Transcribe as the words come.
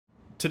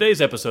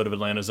Today's episode of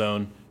Atlanta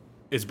Zone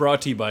is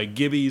brought to you by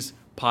Gibby's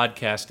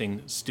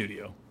Podcasting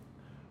Studio.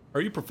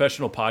 Are you a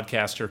professional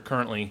podcaster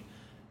currently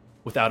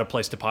without a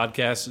place to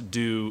podcast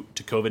due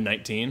to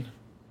COVID-19?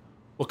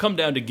 Well, come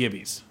down to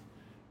Gibby's.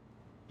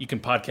 You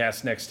can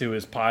podcast next to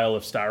his pile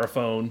of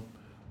styrofoam,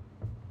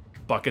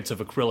 buckets of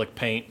acrylic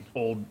paint,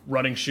 old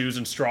running shoes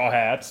and straw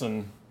hats,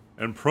 and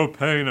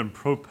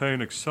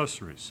propane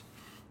accessories.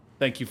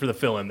 thank you for the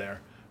fill in there.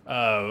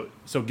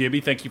 So Gibby,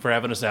 thank you for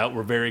having us out.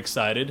 We're very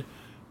excited.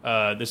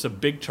 This is a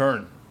big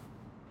turn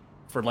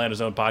for Atlanta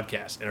Zone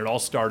podcast, and it all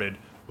started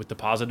with the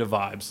positive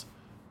vibes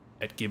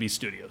at Gibby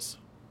Studios.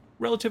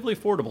 Relatively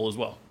affordable as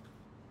well,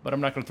 but I'm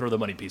not going to throw the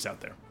money piece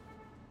out there.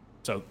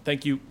 So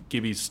thank you,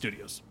 Gibby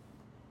Studios.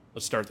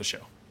 Let's start the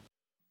show.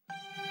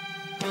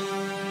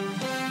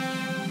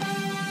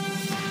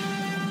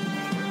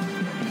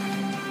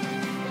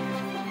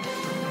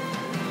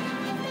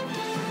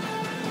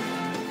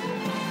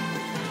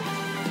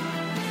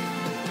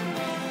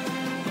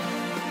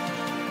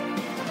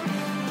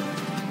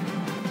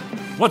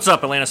 What's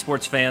up, Atlanta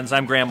sports fans?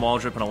 I'm Graham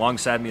Waldrop, and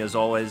alongside me, as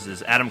always,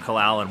 is Adam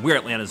Kalal, and we're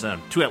Atlanta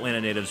Zone, two Atlanta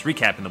natives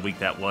recapping the week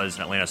that was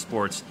in Atlanta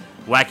sports,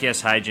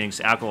 wacky-ass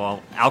hijinks,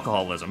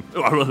 alcoholism,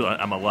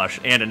 I'm a lush,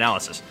 and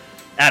analysis.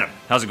 Adam,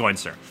 how's it going,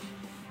 sir?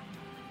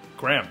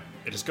 Graham,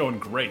 it is going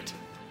great.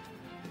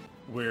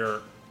 We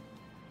have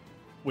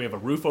a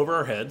roof over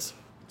our heads,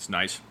 It's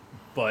nice.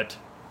 but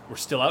we're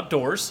still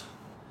outdoors,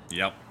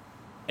 Yep.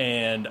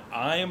 and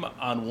I'm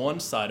on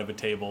one side of a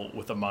table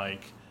with a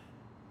mic,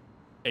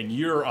 and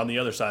you're on the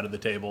other side of the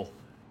table.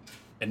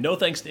 And no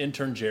thanks to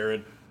intern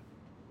Jared.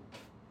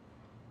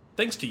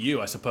 Thanks to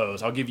you, I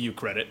suppose. I'll give you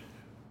credit.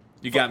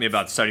 You got me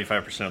about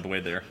 75% of the way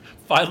there.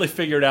 Finally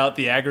figured out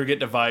the aggregate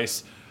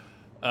device.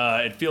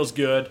 It feels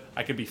good.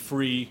 I could be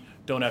free.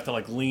 Don't have to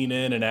lean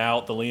in and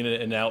out. The lean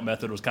in and out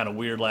method was kind of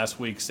weird last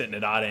week, sitting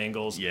at odd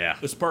angles. Yeah.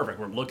 It's perfect.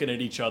 We're looking at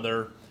each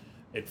other.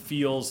 It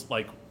feels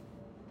like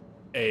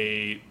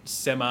a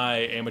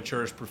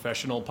semi-amateurish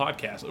professional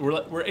podcast.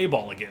 We're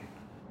A-ball again.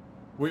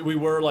 We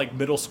were like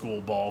middle school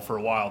ball for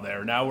a while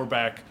there. Now we're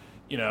back.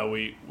 You know,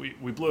 we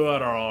blew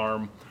out our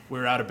arm. We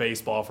were out of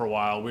baseball for a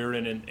while. We were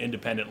in an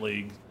independent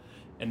league.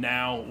 And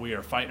now we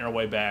are fighting our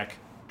way back,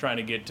 trying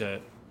to get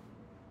to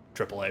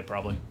AAA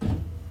probably.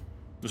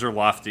 Those are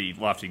lofty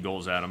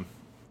goals, Adam.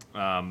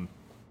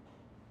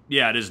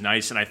 Yeah, it is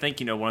nice, and I think,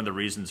 one of the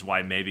reasons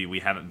why maybe we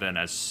haven't been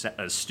as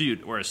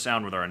astute or as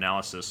sound with our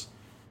analysis,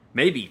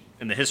 maybe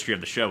in the history of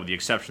the show, with the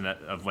exception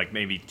of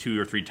maybe 2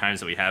 or 3 times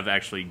that we have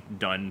actually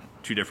done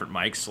 2 different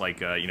mics,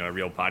 a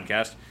real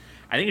podcast.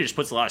 I think it just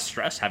puts a lot of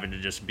stress having to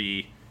just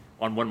be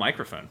on one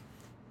microphone,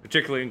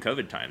 particularly in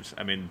COVID times.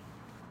 I mean,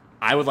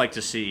 I would like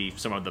to see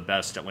some of the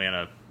best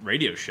Atlanta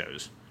radio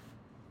shows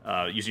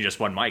using just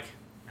one mic,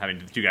 having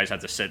the two guys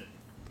have to sit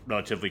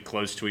relatively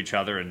close to each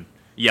other and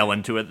yell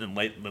into it and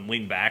then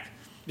lean back.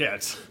 Yeah,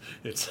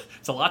 it's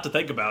a lot to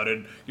think about,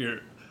 and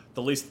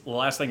the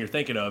last thing you're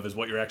thinking of is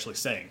what you're actually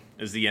saying.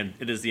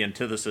 It is the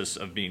antithesis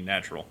of being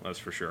natural, that's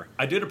for sure.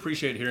 I did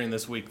appreciate hearing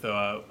this week,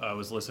 though. I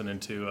was listening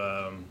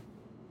to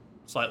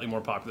slightly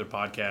more popular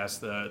podcast,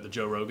 the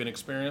Joe Rogan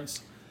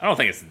Experience. I don't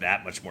think it's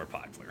that much more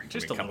popular.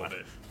 Just a little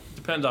bit.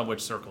 Depends on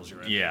which circles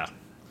you're in. Yeah.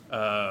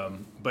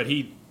 But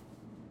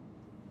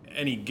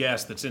any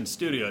guest that's in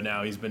studio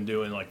now, he's been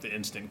doing the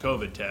instant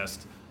COVID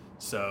test,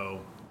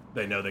 so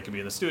they know they can be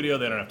in the studio.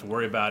 They don't have to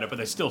worry about it, but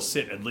they still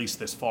sit at least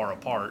this far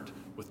apart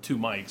with 2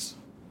 mics.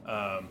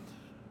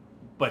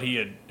 But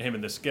him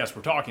and this guest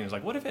were talking. He's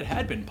like, what if it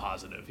had been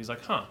positive? He's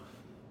like,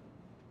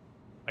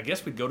 I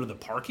guess we'd go to the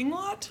parking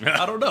lot?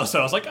 I don't know. So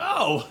I was like,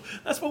 oh,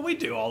 that's what we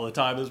do all the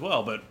time as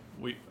well. But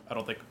we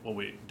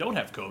don't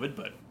have COVID,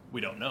 but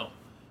we don't know.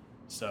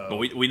 So, but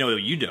we know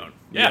that you don't.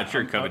 You got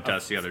your COVID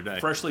test the other day.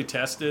 Freshly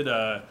tested.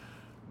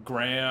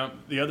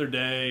 Graham, the other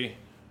day,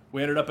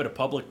 we ended up at a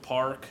public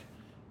park,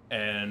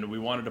 and we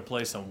wanted to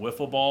play some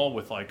wiffle ball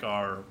with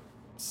our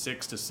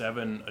 6 to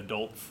 7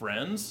 adult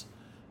friends,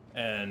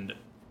 and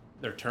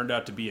there turned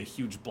out to be a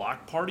huge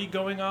block party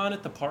going on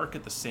at the park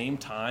at the same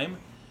time.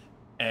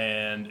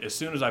 And as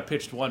soon as I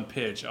pitched one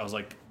pitch, I was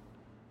like,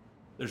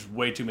 there's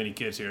way too many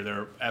kids here.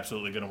 They're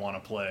absolutely going to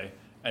want to play.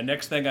 And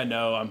next thing I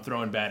know, I'm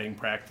throwing batting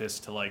practice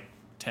to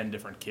 10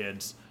 different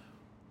kids.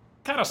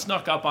 Kind of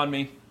snuck up on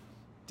me.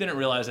 Didn't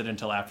realize it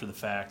until after the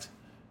fact.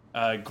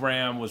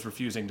 Graham was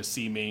refusing to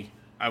see me.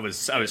 I was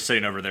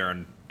sitting over there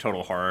in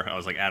total horror. I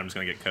was like, Adam's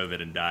going to get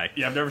COVID and die.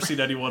 Yeah, I've never seen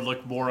anyone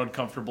look more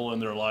uncomfortable in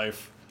their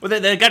life. Well,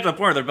 they got to the point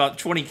where there were about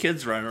 20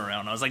 kids running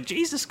around. I was like,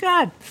 Jesus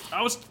God.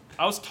 I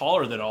was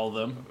taller than all of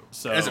them.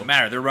 So it doesn't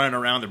matter. They're running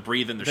around. They're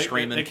breathing. They're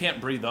screaming. They can't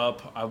breathe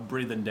up. I'm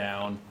breathing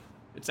down.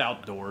 It's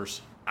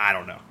outdoors. I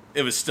don't know.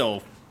 It was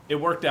still... It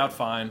worked out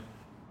fine.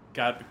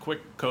 Got a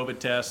quick COVID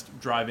test,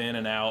 drive in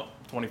and out,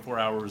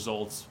 24-hour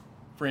results,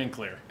 free and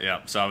clear.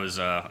 Yeah, so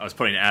I was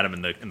putting Adam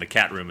in the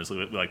cat room, as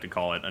we like to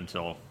call it,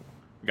 until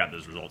we got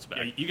those results back.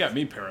 Yeah, you got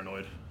me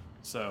paranoid.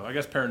 So I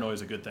guess paranoia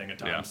is a good thing at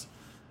times.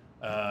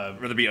 Yeah.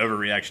 Rather be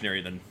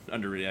overreactionary than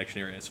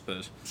underreactionary, I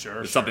suppose.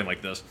 Sure. Something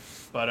like this.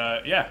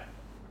 But yeah,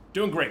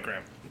 Doing great,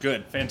 Graham.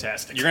 Good.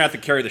 Fantastic. You're going to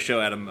have to carry the show,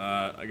 Adam.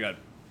 I got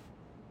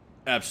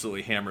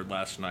absolutely hammered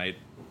last night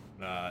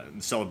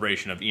in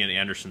celebration of Ian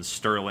Anderson's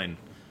sterling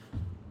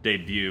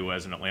debut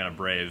as an Atlanta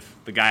Brave.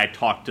 The guy I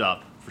talked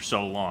up for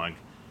so long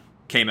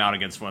came out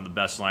against one of the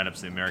best lineups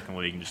in the American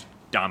League and just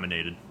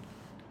dominated.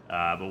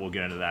 But we'll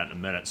get into that in a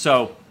minute.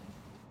 So,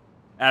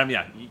 Adam,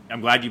 yeah,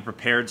 I'm glad you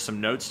prepared some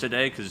notes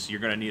today because you're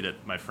going to need it,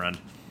 my friend.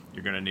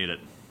 You're going to need it.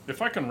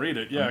 If I can read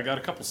it, yeah, I got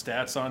a couple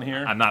stats on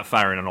here. I'm not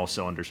firing on all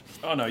cylinders.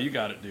 Oh, no, you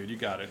got it, dude. You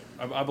got it.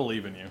 I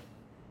believe in you.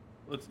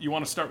 You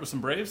want to start with some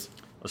Braves?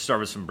 Let's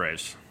start with some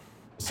Braves.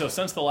 So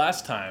since the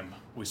last time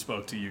we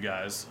spoke to you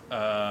guys,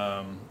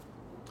 it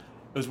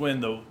was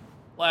when the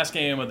last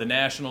game of the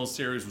Nationals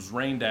series was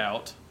rained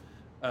out.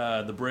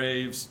 The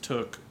Braves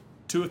took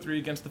 2 of 3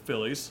 against the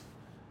Phillies.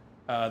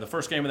 The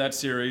first game of that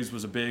series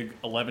was a big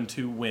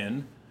 11-2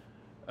 win.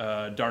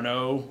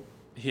 Darno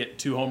hit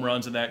 2 home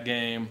runs in that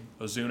game.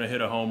 Ozuna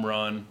hit a home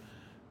run.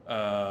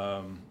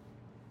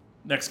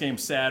 Next game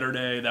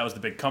Saturday, that was the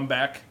big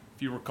comeback.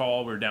 If you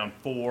recall, we were down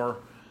 4.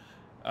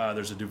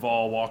 There's a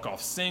Duvall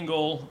walk-off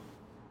single.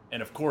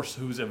 And, of course,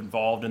 who's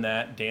involved in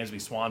that? Dansby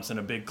Swanson,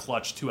 a big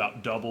clutch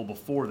 2-out double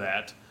before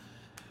that.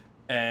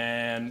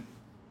 And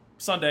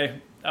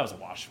Sunday, that was a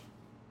wash.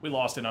 We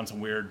lost it on some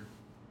weird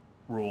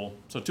rule.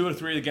 So 2 of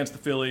 3 against the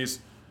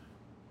Phillies.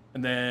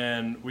 And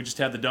then we just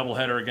had the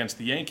doubleheader against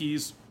the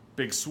Yankees.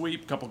 Big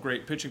sweep, couple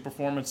great pitching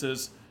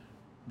performances.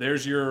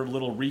 There's your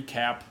little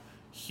recap,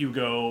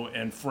 Hugo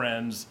and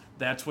friends.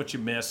 That's what you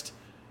missed.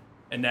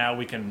 And now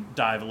we can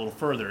dive a little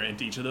further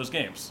into each of those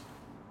games.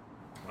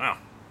 Wow.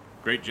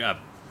 Great job.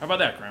 How about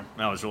that, Graham?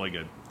 That was really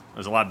good. It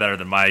was a lot better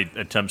than my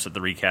attempts at the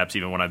recaps,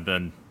 even when I've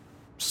been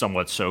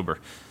somewhat sober.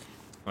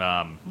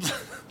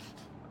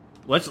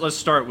 Let's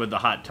start with the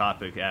hot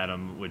topic,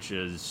 Adam, which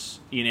is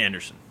Ian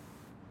Anderson.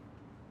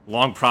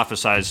 Long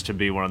prophesized to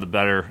be one of the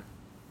better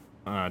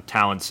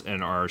talents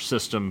in our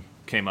system.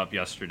 Came up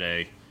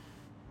yesterday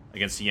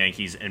against the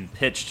Yankees and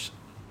pitched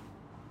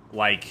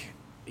like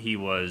he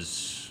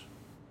was,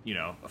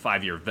 a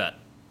 5-year vet.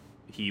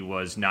 He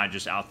was not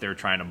just out there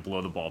trying to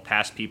blow the ball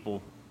past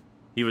people.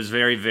 He was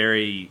very,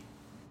 very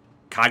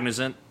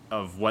cognizant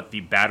of what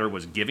the batter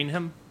was giving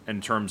him in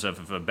terms of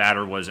if a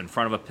batter was in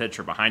front of a pitch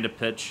or behind a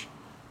pitch,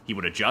 he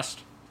would adjust.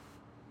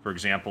 For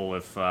example,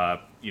 if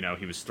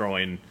he was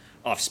throwing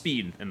off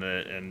speed and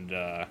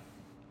the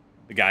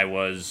guy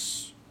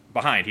was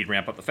behind, he'd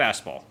ramp up the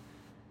fastball.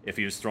 If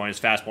he was throwing his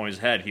fastball in his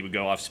head, he would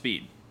go off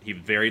speed. He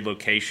varied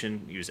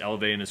location. He was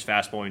elevating his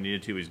fastball when he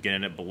needed to. He was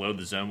getting it below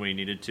the zone when he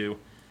needed to.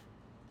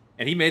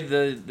 And he made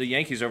the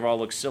Yankees overall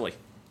look silly.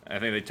 I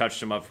think they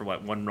touched him up for,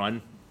 1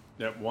 run?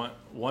 That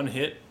one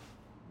hit,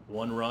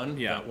 1 run.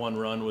 Yeah. That 1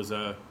 run was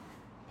a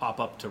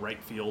pop-up to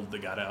right field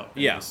that got out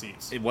into the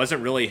seats. It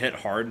wasn't really hit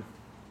hard.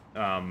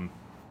 And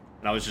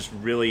I was just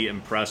really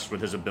impressed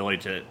with his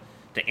ability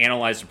to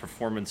analyze the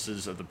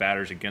performances of the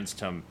batters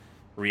against him,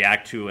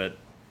 react to it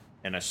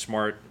in a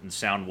smart and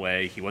sound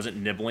way. He wasn't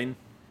nibbling.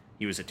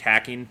 He was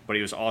attacking, but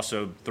he was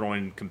also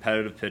throwing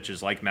competitive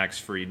pitches like Max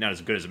Fried. Not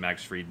as good as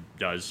Max Fried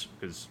does,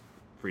 because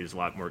Fried has a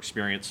lot more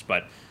experience.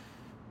 But,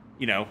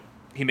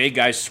 he made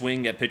guys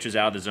swing at pitches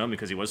out of the zone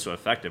because he was so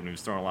effective, and he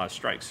was throwing a lot of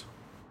strikes.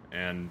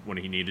 And when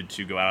he needed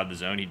to go out of the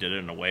zone, he did it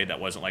in a way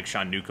that wasn't like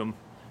Sean Newcomb,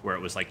 where it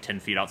was 10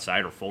 feet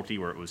outside, or Fulte,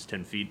 where it was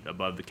 10 feet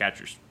above the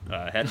catcher's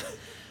head.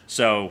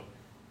 So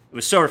it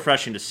was so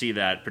refreshing to see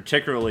that,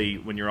 particularly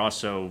when you're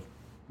also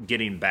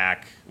getting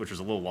back, which was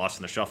a little lost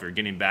in the shuffle, you're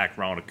getting back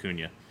Ronald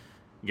Acuna,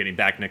 getting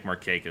back Nick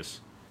Markakis.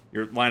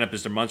 Your lineup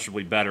is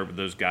demonstrably better with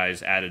those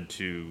guys added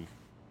to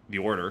the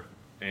order.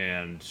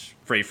 And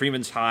Freddie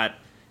Freeman's hot,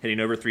 hitting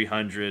over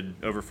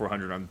 300, over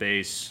 400 on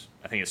base.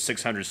 I think it's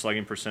 600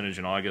 slugging percentage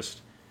in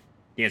August.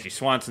 Dansby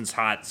Swanson's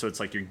hot, so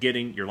it's like your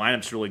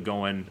lineup's really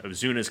going.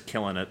 Ozuna's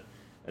killing it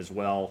as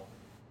well.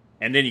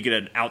 And then you get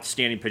an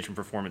outstanding pitching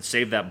performance.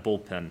 Save that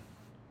bullpen.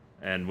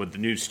 And with the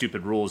new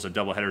stupid rules of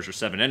doubleheaders or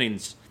 7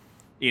 innings,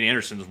 Ian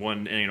Anderson's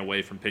 1 inning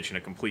away from pitching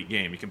a complete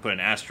game. You can put an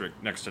asterisk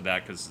next to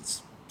that because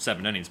it's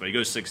 7 innings, but he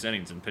goes 6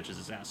 innings and pitches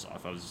his ass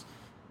off. I was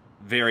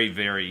very,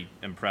 very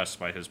impressed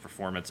by his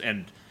performance.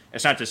 And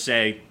it's not to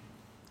say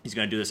he's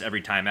going to do this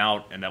every time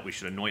out and that we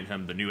should anoint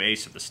him the new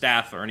ace of the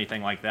staff or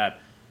anything like that.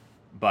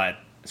 But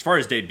as far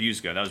as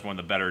debuts go, that was one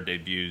of the better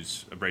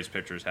debuts a Braves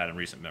pitcher's had in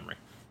recent memory.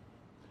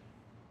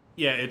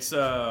 Yeah, it's,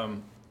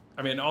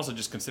 also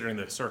just considering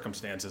the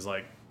circumstances,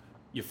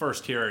 you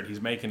first hear it, he's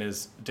making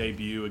his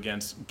debut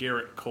against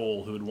Garrett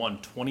Cole, who had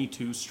won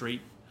 22 straight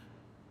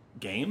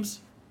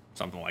games?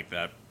 Something like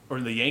that.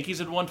 Or the Yankees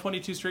had won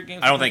 22 straight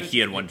games? I don't think he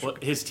had won.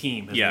 His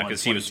team has won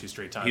 22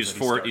 straight times. He's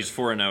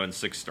 4-0 and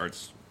 6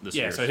 starts this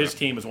year. Yeah, so his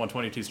team has won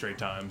 22 straight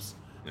times.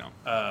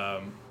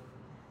 Yeah.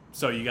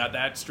 So you got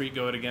that streak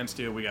going against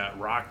you. We got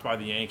rocked by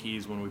the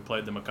Yankees when we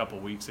played them a couple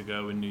weeks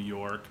ago in New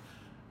York.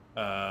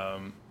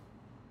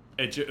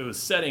 It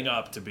was setting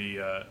up to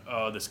be,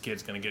 this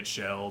kid's going to get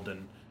shelled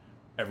and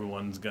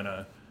everyone's going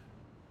to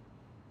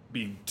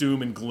be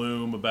doom and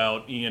gloom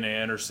about Ian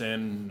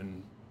Anderson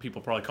and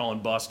people probably calling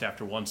bust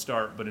after 1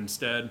 start. But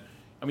instead,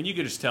 you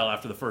could just tell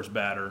after the first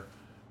batter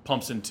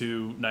pumps in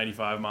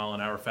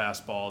 95-mile-an-hour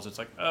fastballs. It's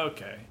like,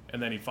 okay.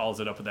 And then he follows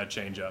it up with that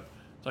changeup.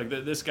 It's like,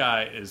 this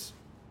guy is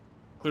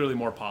clearly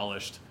more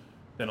polished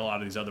than a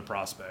lot of these other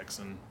prospects.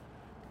 And,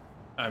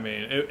 I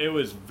mean, it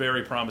was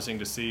very promising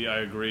to see. I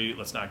agree.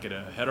 Let's not get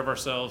ahead of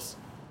ourselves.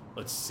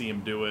 Let's see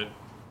him do it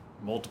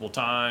multiple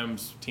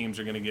times. Teams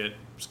are going to get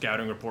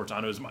scouting reports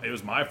on it. It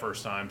was my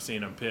first time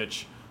seeing him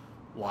pitch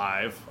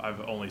live. I've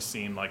only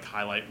seen, like,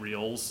 highlight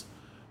reels.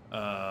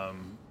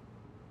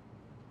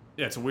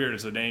 Yeah, it's weird.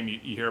 It's a name you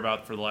hear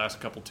about for the last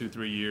couple,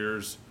 2-3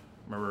 years.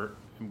 Remember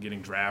him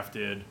getting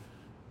drafted,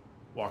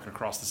 walking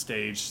across the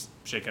stage,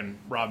 shaking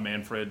Rob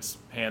Manfred's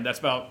hand. That's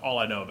about all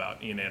I know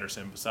about Ian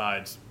Anderson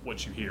besides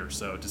what you hear.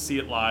 So to see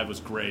it live was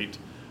great.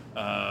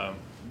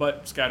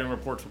 But scouting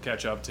reports will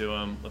catch up to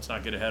him. Let's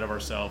not get ahead of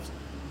ourselves.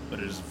 But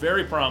it is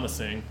very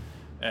promising,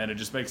 and it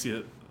just makes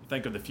you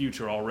think of the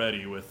future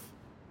already with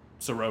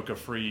Soroka,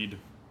 Fried,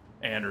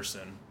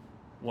 Anderson,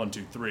 1,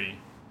 2, 3.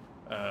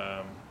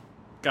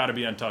 Got to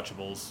be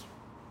untouchables.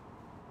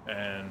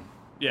 And,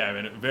 yeah, I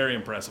mean, a very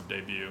impressive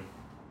debut.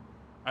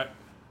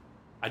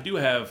 I do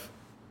have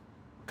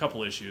a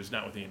couple issues,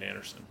 not with Ian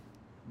Anderson,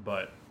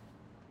 but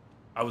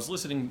I was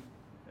listening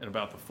at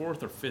about the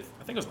 4th or 5th,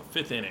 I think it was the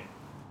 5th inning,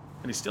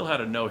 and he still had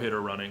a no-hitter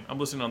running. I'm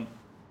listening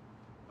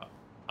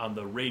on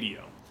the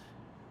radio.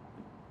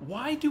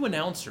 Why do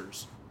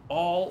announcers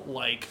all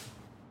like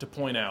to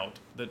point out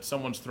that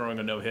someone's throwing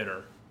a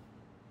no-hitter?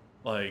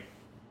 Like,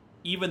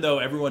 even though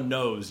everyone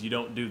knows you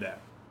don't do that.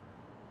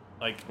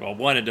 Like, well,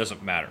 one, it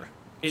doesn't matter.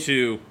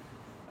 Two,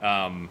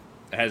 it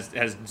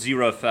has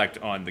zero effect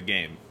on the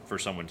game for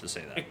someone to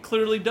say that. It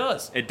clearly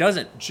does. It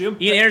doesn't. Ian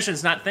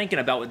Anderson's not thinking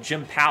about what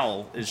Jim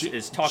Powell is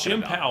talking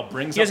about. Jim Powell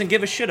brings. He doesn't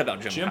give a shit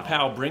about Jim Powell. Jim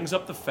Powell brings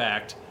up the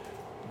fact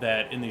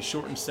that in these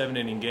shortened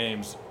 7-inning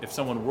games, if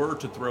someone were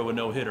to throw a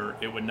no-hitter,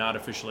 it would not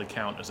officially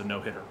count as a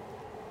no-hitter.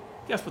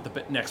 Guess what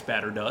the next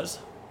batter does?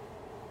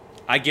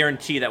 I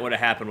guarantee that would have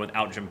happened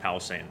without Jim Powell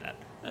saying that.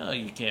 Oh,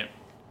 you can't.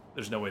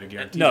 There's no way to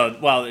guarantee. No,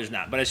 well, there's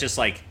not. But it's just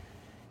like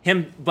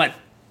him. But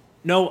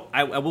no,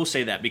 I will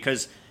say that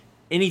because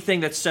anything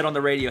that's said on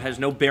the radio has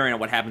no bearing on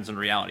what happens in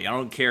reality. I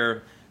don't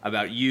care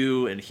about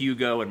you and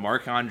Hugo and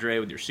Marc-Andre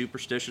with your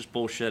superstitious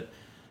bullshit.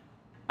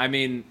 I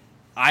mean,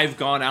 I've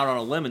gone out on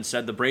a limb and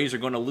said the Braves are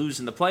going to lose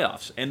in the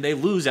playoffs, and they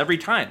lose every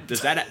time.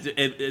 Does that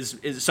is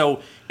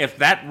so? If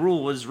that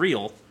rule was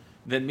real,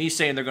 then me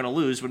saying they're going to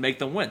lose would make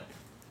them win.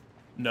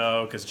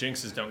 No, because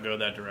jinxes don't go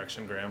that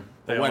direction, Graham.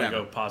 They only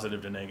go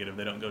positive to negative.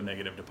 They don't go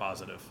negative to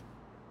positive.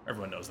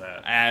 Everyone knows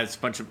that. It's a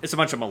bunch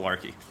of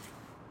malarkey.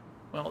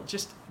 Well,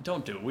 just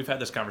don't do it. We've had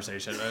this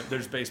conversation.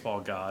 There's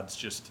baseball gods.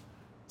 Just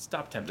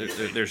stop tempting.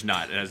 There's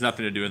not. It has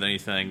nothing to do with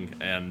anything.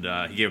 And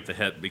he gave up the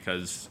hit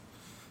because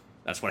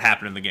that's what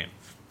happened in the game.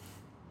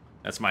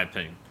 That's my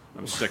opinion.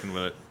 I'm sticking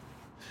with it.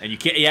 And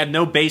you have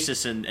no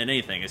basis in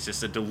anything. It's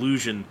just a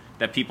delusion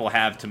that people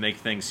have to make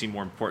things seem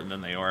more important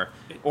than they are,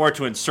 or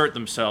to insert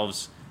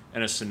themselves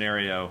in a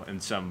scenario in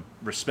some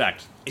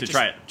respect to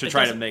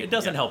try to make. It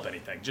doesn't help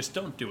anything. Just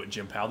don't do it,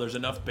 Jim Powell. There's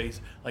enough base.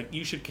 Like,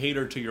 you should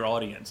cater to your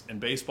audience. And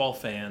baseball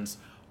fans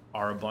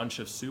are a bunch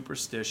of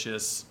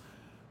superstitious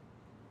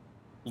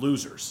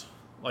losers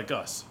like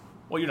us.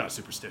 Well, you're not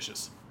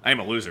superstitious. I am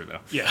a loser,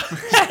 though. Yeah,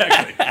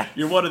 exactly.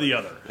 You're one or the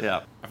other.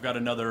 Yeah. I've got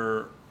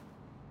another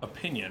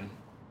opinion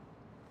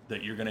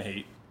that you're going to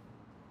hate.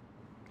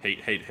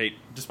 Hate.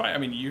 Despite, I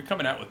mean, you're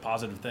coming out with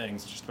positive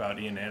things just about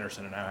Ian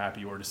Anderson and how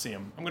happy you were to see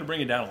him. I'm going to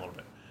bring it down a little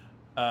bit.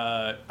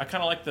 I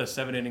kind of like the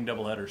 7-inning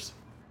doubleheaders.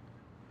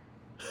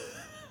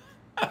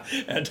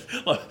 And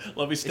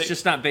let me state, it's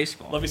just not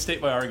baseball. Let me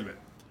state my argument.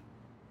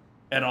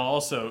 And I'll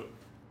also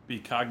be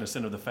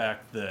cognizant of the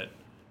fact that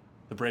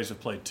the Braves have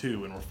played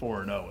 2 and we're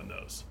 4-0 in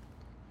those.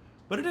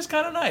 But it is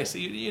kind of nice.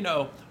 You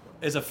know,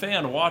 as a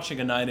fan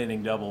watching a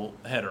 9-inning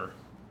doubleheader,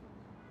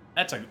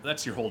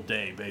 that's your whole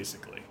day,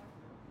 basically.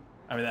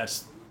 I mean,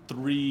 that's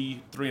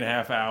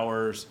 3.5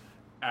 hours,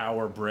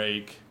 hour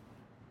break,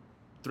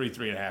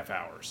 3.5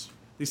 hours.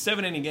 These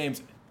 7-inning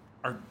games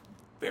are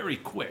very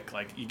quick.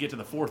 Like, you get to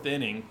the 4th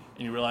inning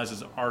and you realize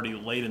it's already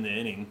late in the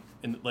inning,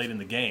 late in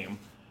the game,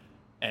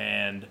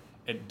 and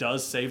it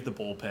does save the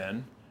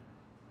bullpen.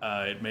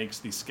 It makes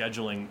the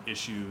scheduling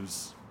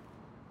issues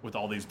with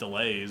all these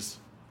delays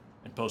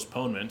and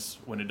postponements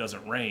when it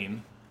doesn't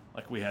rain,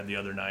 like we had the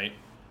other night,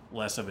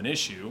 less of an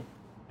issue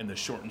in the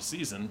shortened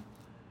season.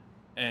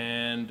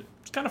 And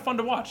it's kind of fun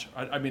to watch.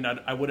 I mean,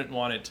 I wouldn't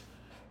want it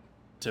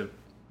to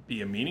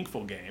be a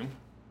meaningful game,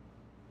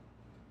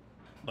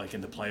 like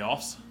in the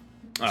playoffs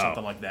or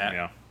something like that.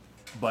 Yeah.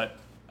 But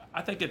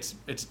I think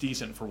it's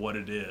decent for what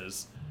it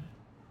is.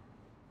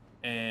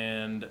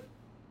 And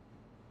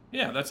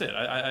yeah, that's it.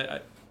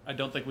 I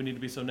don't think we need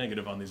to be so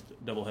negative on these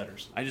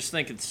doubleheaders. I just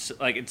think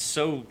it's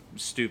so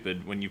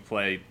stupid when you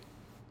play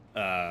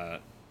a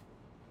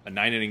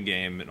 9-inning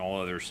game in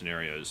all other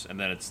scenarios, and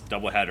then it's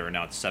doubleheader, and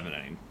now it's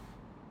 7-inning.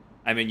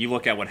 I mean, you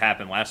look at what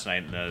happened last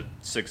night in the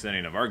 6th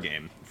inning of our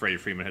game. Freddie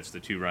Freeman hits the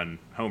 2-run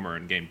homer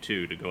in Game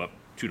 2 to go up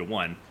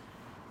 2-1.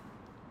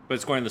 But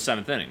it's going in the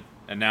 7th inning,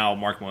 and now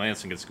Mark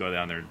Melancon gets to go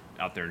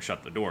out there and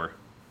shut the door.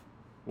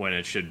 when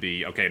it should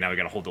be, okay, now we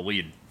got to hold the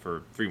lead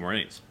for 3 more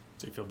innings.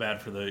 So you feel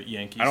bad for the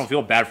Yankees? I don't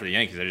feel bad for the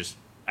Yankees.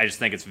 I just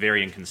think it's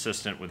very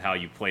inconsistent with how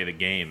you play the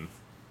game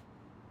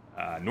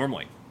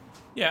normally.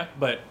 Yeah,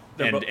 but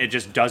it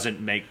just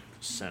doesn't make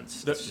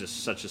sense. It's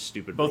just such a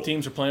stupid both rule.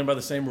 teams are playing by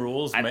the same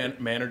rules.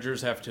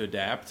 Managers have to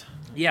adapt.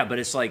 Yeah, but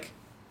it's like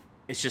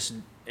it's just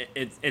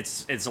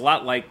it's a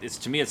lot like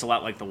to me it's a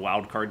lot like the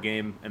wild card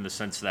game in the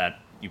sense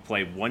that you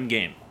play one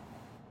game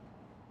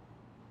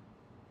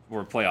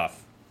for a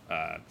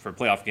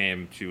playoff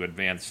game to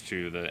advance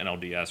to the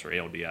NLDS or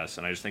ALDS,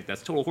 and I just think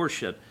that's total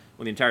horseshit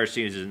when the entire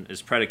season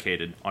is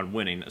predicated on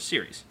winning a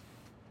series.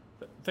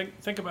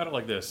 Think about it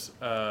like this.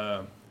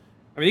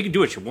 I mean, you can do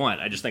what you want.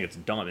 I just think it's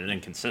dumb and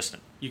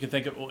inconsistent. You can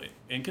think of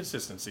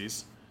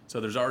inconsistencies. So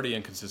there's already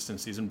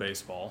inconsistencies in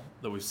baseball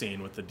that we've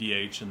seen with the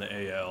DH and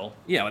the AL.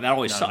 Yeah, well, that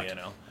always sucked. The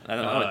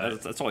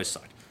NL. That's always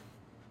sucked.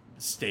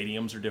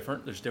 Stadiums are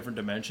different. There's different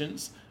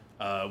dimensions.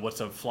 What's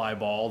a fly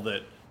ball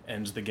that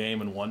ends the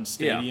game in one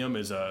stadium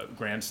is a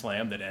grand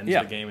slam that ends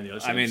the game in the other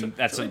stadium. I mean,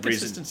 that's a reason.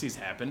 Inconsistencies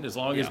happen as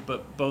long as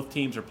both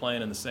teams are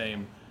playing in the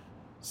same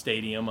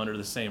stadium under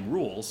the same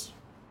rules.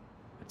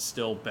 It's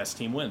still best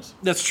team wins.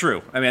 That's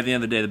true. I mean, at the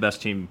end of the day, the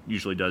best team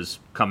usually does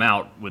come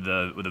out with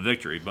a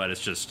victory, but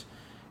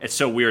it's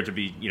so weird to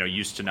be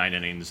used to 9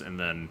 innings and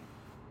then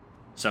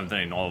 7th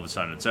inning all of a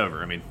sudden it's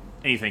over. I mean,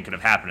 anything could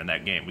have happened in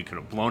that game. We could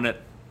have blown it.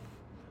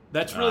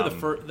 That's really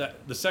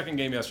the second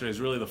game yesterday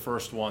is really the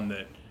first one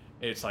that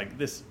it's like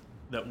this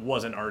that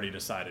wasn't already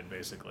decided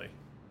basically.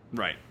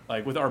 Right.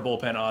 Like with our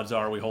bullpen, odds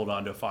are we hold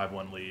on to a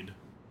 5-1 lead.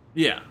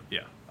 Yeah.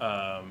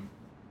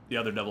 The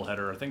other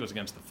doubleheader, I think it was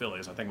against the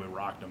Phillies. I think we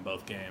rocked them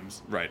both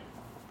games. Right.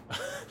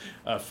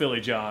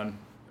 Philly John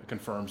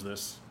confirms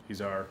this.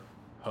 He's our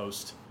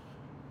host.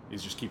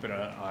 He's just keeping an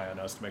eye on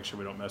us to make sure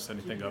we don't mess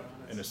anything up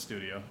in his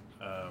studio.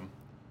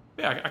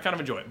 I kind of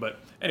enjoy it. But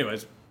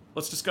anyways,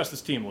 let's discuss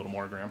this team a little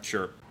more, Graham.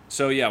 Sure.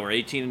 So, we're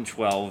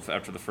 18-12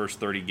 after the first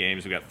 30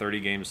 games. We've got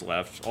 30 games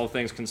left. All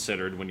things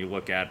considered, when you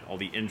look at all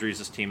the injuries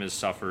this team has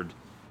suffered,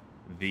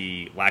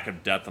 the lack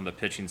of depth on the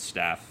pitching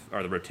staff,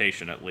 or the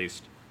rotation at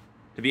least,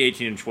 to be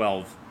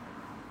 18-12,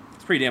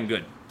 it's pretty damn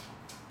good.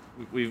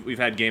 We've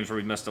had games where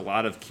we've missed a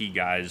lot of key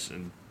guys,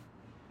 and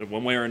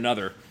one way or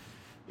another,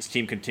 this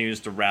team continues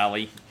to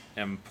rally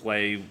and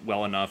play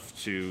well enough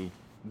to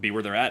be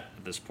where they're at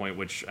this point,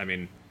 which, I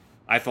mean,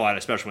 I thought,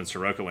 especially when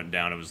Soroka went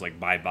down, it was like,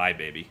 bye-bye,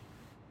 baby.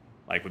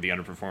 Like with the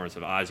underperformance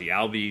of Ozzie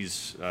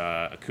Albies,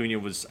 Acuna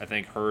was, I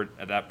think, hurt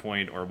at that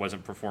point or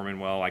wasn't performing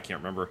well. I can't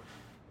remember.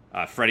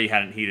 Freddie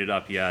hadn't heated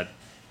up yet.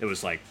 It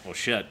was like, well,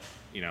 shit,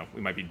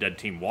 we might be dead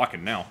team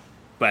walking now.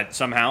 But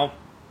somehow,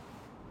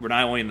 we're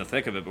not only in the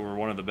thick of it, but we're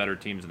one of the better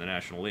teams in the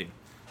National League,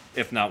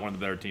 if not one of the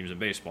better teams in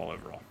baseball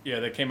overall. Yeah,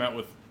 they came out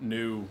with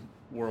new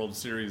World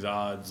Series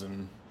odds,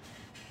 and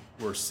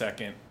we're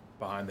second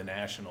behind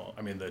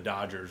the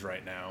Dodgers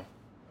right now.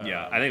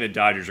 Yeah, I think the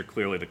Dodgers are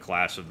clearly the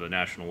class of the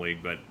National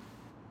League, but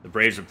the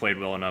Braves have played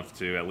well enough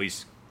to at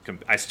least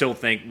I still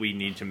think we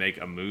need to make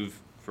a move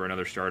for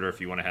another starter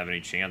if you want to have any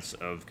chance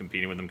of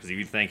competing with them. Because if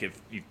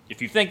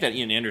you think that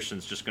Ian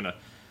Anderson's just going to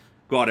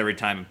go out every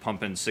time and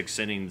pump in 6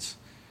 innings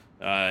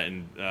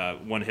and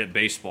one-hit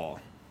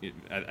baseball,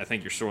 I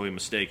think you're sorely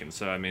mistaken.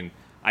 So, I mean,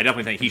 I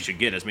definitely think he should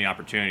get as many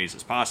opportunities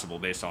as possible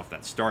based off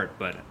that start.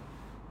 But,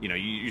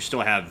 you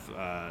still have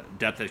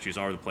depth issues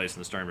all over the place in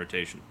the starting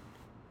rotation.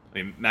 I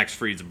mean, Max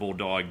Fried's a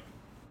bulldog.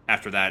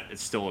 After that,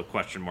 it's still a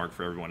question mark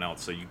for everyone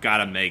else. So you got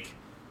to make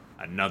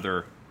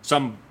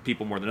some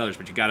people more than others,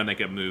 but you got to make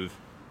a move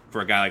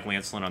for a guy like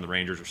Lance Lynn on the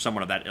Rangers or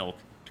someone of that ilk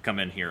to come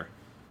in here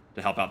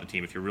to help out the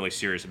team if you're really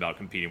serious about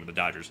competing with the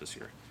Dodgers this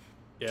year.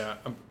 Yeah,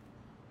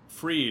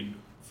 Fried,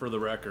 for the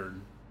record,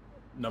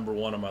 number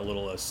 1 on my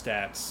little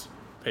stats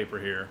paper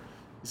here.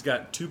 He's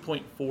got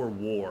 2.4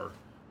 WAR,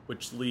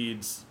 which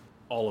leads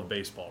all of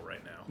baseball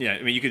right now. Yeah,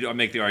 I mean, you could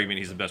make the argument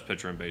he's the best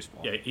pitcher in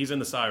baseball. Yeah, he's in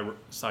the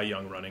Cy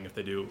Young running if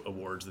they do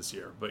awards this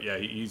year. But yeah,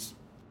 he's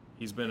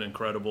been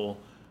incredible.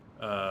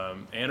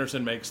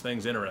 Anderson makes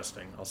things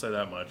interesting. I'll say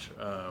that much.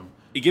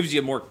 He gives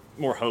you more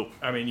hope.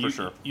 I mean, for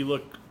sure. You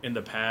look in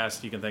the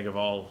past, you can think of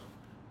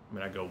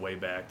I go way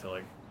back to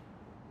like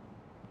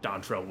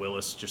Dontrell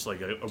Willis, just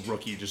like a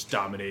rookie, just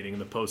dominating in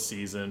the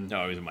postseason.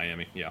 No, he was in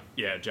Miami. Yeah.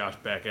 Yeah, Josh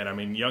Beckett. I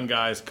mean, young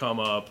guys come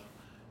up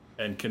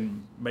and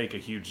can make a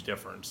huge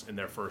difference in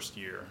their first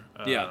year.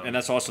 Yeah, and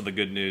that's also the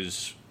good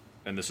news,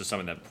 and this is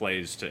something that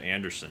plays to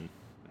Anderson,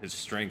 his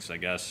strengths, I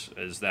guess,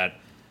 is that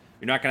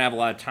you're not going to have a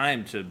lot of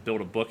time to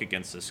build a book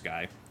against this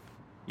guy.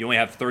 You only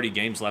have 30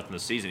 games left in the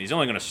season. He's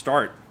only going to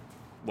start,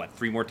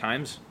 3 more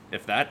times,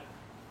 if that?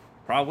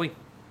 Probably.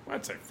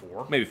 I'd say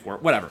 4. Maybe 4,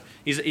 whatever.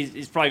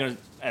 He's probably going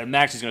to, at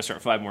max, he's going to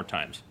start 5 more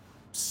times.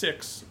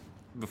 6.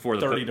 Before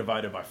the 30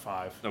 divided by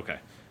 5. Okay.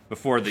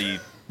 Before the...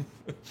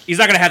 He's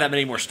not going to have that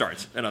many more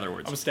starts, in other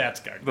words. I'm a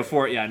stats guy.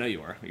 I know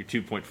you are. You're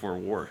 2.4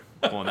 WAR,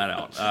 pulling that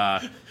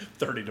out.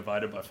 30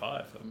 divided by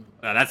 5.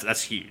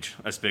 That's huge.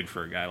 That's big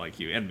for a guy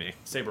like you and me.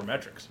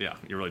 Sabermetrics. Yeah,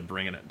 you're really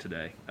bringing it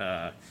today.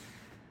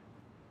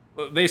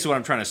 Basically, what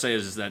I'm trying to say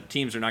is that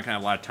teams are not going to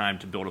have a lot of time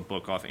to build a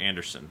book off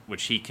Anderson,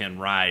 which he can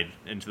ride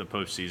into the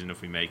postseason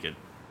if we make it,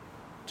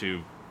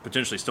 to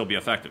potentially still be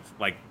effective.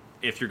 Like,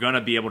 if you're going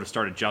to be able to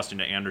start adjusting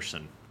to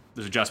Anderson,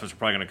 those adjustments are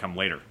probably going to come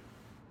later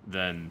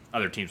than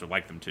other teams would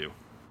like them to.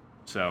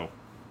 So,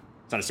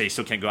 it's not to say you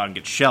still can't go out and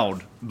get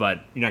shelled,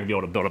 but you're not going to be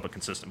able to build up a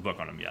consistent book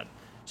on him yet.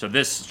 So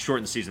this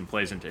shortened season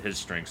plays into his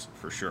strengths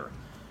for sure.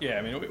 Yeah,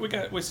 I mean,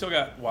 we still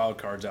got wild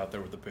cards out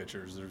there with the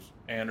pitchers. There's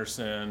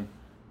Anderson.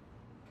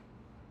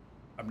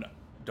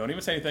 Don't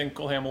even say anything.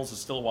 Cole Hamels is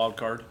still a wild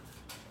card.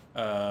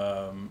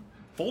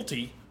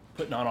 Fulte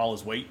putting on all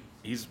his weight.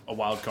 He's a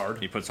wild card.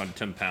 He puts on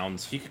 10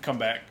 pounds. He could come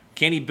back.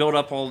 Can he build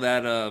up all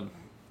that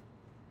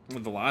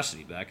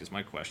velocity back is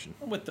my question.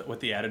 With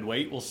the added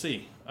weight, we'll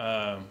see.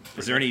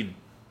 Is there any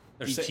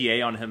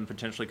ETA on him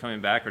potentially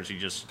coming back, or is he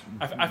just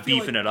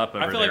beefing it up over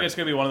there? I feel like it's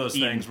going to be one of those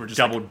things where just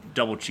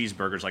double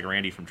cheeseburgers like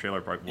Randy from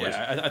Trailer Park Boys.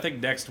 Yeah, I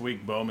think next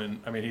week Bowman,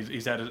 I mean,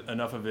 he's had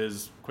enough of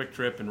his quick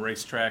trip and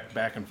racetrack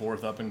back and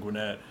forth up in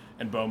Gwinnett,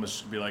 and Bowman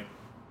should be like,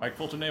 Mike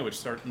Fulton-Nawich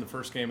starting the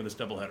first game of this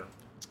doubleheader.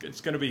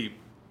 It's going to be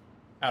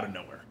out of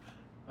nowhere.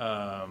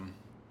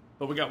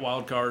 But we got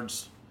wild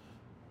cards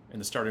in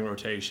the starting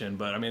rotation.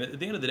 But, I mean, at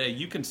the end of the day,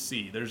 you can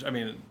see there's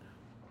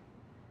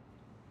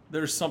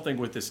something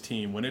with this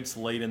team when it's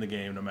late in the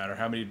game, no matter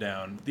how many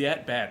down. The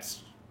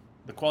at-bats,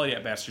 the quality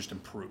at-bats just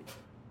improve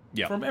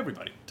from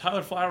everybody.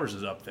 Tyler Flowers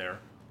is up there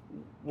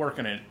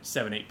working at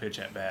 7-8 pitch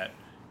at-bat,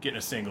 getting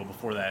a single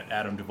before that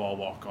Adam Duvall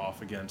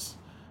walk-off against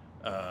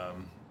the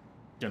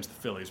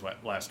Phillies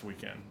last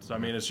weekend. So, I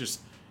mean, it's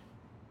just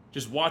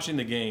watching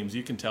the games,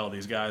 you can tell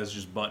these guys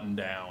just button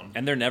down.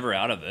 And they're never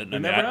out of it. They're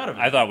never out of it.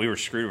 I thought we were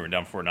screwed. We were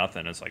down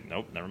 4-0. It's like,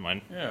 nope, never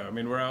mind. Yeah, I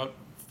mean, we're out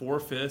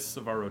 4/5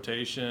 of our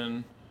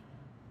rotation.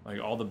 Like,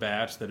 all the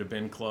bats that have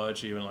been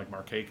clutch, even like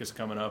Markakis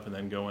coming up and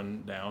then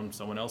going down,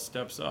 someone else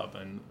steps up.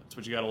 And that's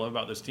what you got to love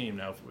about this team.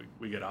 Now, if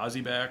we get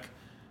Ozzie back.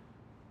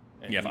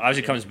 If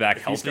Ozzie comes back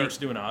healthy. He starts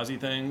doing Ozzie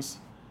things.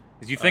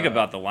 If you think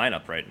about the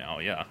lineup right now,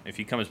 if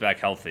he comes back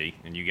healthy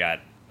and you got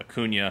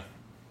Acuna.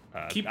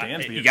 Keep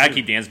Dansby. You got to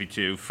keep Dansby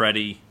too.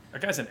 Freddie.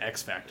 That guy's an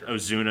X factor.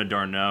 Ozuna,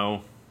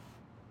 d'Arnaud.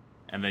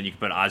 And then you can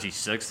put Ozzie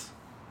 6th.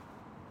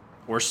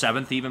 Or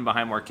 7th even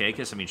behind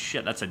Markakis. I mean,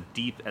 shit, that's a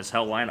deep as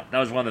hell lineup. That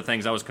was one of the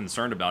things I was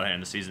concerned about in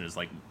the season is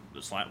like,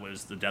 what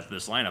is the depth of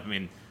this lineup? I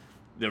mean,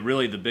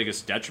 the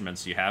biggest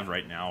detriments you have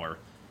right now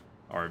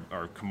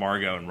are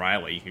Camargo and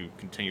Riley, who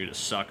continue to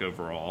suck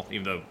overall,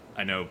 even though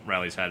I know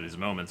Riley's had his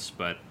moments,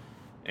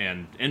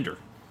 and Ender.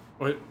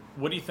 What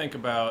do you think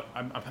about,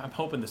 I'm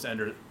hoping this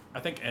Ender,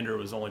 I think Ender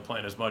was only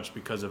playing as much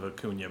because of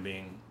Acuna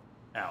being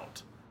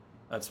out.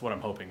 That's what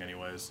I'm hoping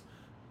anyways.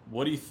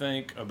 What do you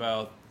think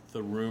about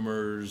the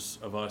rumors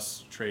of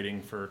us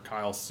trading for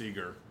Kyle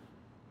Seager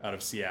out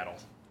of Seattle?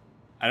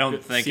 I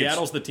don't think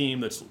Seattle's the team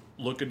that's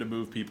looking to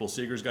move people.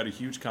 Seager's got a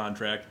huge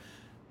contract.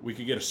 We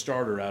could get a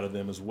starter out of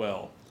them as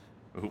well.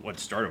 What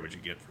starter would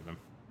you get for them?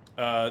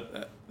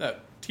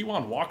 That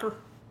T1 Walker.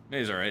 Yeah,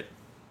 he's all right.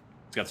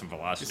 He's got some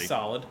velocity. He's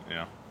solid.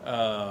 Yeah.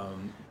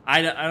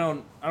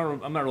 I'm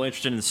not really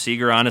interested in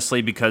Seager,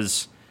 honestly,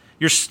 because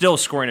you're still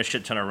scoring a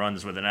shit ton of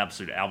runs with an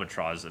absolute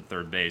albatross at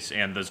third base,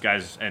 and those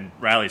guys, and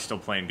Riley's still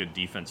playing good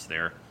defense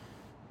there.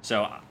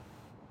 So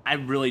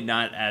I'm really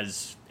not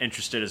as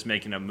interested as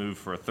making a move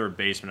for a third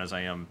baseman as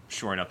I am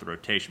shoring up the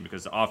rotation,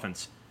 because the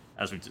offense,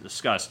 as we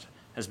discussed,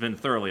 has been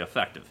thoroughly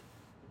effective.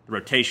 The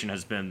rotation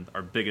has been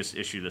our biggest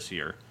issue this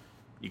year.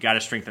 You got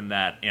to strengthen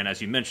that, and as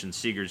you mentioned,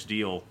 Seager's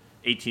deal,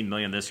 $18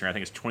 million this year. I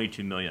think it's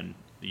 $22 million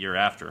the year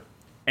after.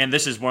 And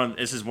this is one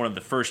of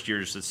the first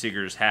years that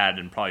Seager's had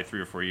in probably 3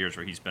 or 4 years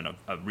where he's been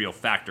a real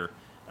factor,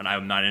 and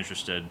I'm not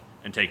interested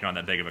in taking on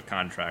that big of a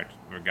contract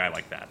for a guy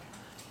like that.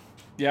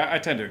 Yeah, I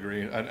tend to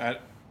agree.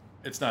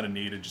 It's not a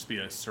need; it'd just be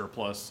a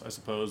surplus, I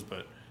suppose.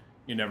 But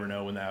you never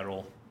know when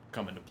that'll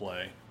come into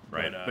play.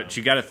 Right. But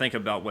you got to think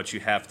about what you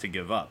have to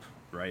give up,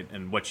 right,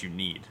 and what you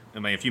need. I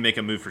mean, if you make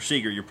a move for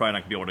Seager, you're probably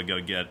not going to be able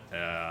to go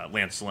get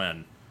Lance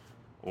Lynn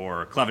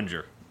or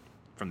Clevenger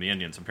from the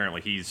Indians.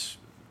 Apparently,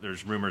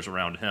 there's rumors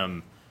around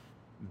him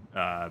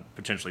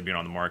potentially being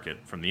on the market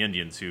from the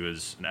Indians, who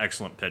is an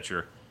excellent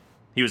pitcher.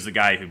 He was the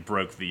guy who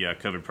broke the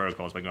COVID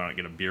protocols by going out and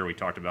get a beer we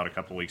talked about a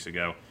couple of weeks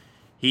ago.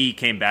 He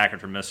came back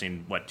after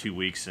missing, 2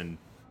 weeks, and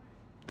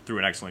threw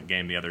an excellent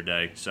game the other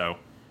day. So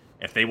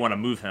if they want to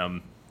move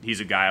him, he's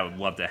a guy I would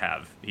love to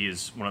have. He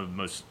is one of the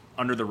most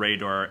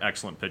under-the-radar,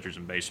 excellent pitchers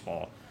in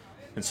baseball.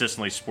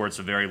 Consistently sports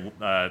a very,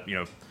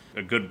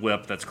 a good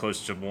whip that's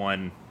close to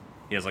 1.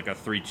 He has like a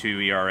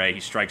 3.2 ERA. He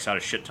strikes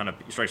out he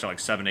strikes out like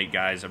 7-8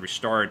 guys every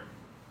start.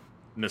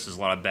 Misses a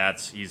lot of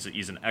bats.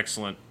 He's an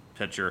excellent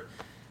pitcher,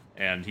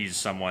 and he's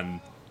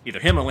someone, either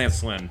him or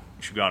Lance Lynn,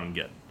 you should go out and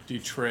get. Do you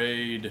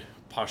trade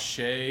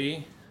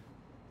Pache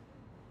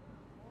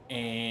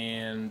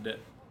and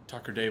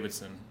Tucker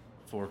Davidson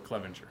for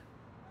Clevenger?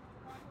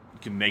 You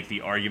can make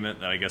the argument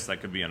that I guess that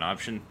could be an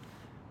option.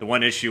 The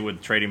one issue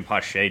with trading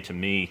Pache to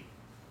me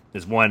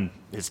is, one,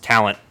 his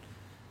talent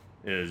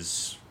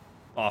is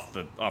off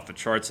the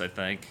charts. I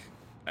think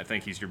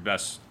he's your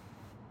best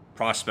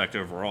prospect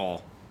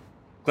overall.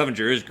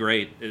 Clevenger is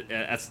great.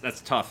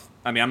 That's tough.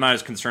 I mean, I'm not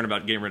as concerned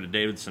about getting rid of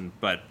Davidson,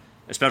 but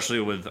especially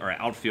with our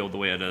outfield the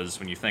way it is,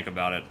 when you think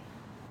about it,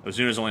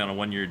 Ozuna's only on a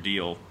 1-year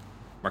deal.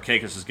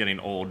 Markakis is getting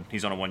old.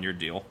 He's on a 1-year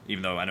deal,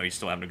 even though I know he's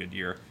still having a good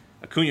year.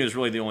 Acuna is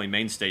really the only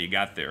mainstay you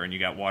got there, and you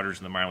got Waters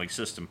in the minor league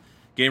system.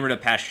 Getting rid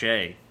of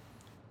Pache,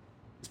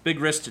 it's a big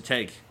risk to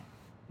take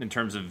in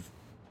terms of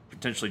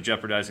potentially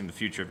jeopardizing the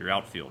future of your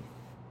outfield,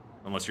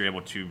 unless you're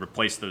able to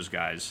replace those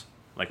guys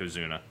like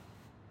Ozuna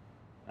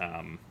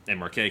and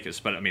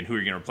Markakis. But, I mean, who are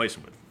you going to replace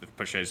him with if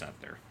Pache's not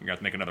there? You're going to have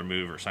to make another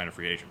move or sign a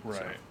free agent. Right.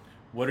 So.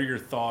 What are your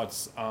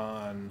thoughts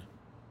on...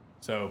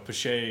 So,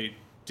 Pache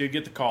did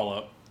get the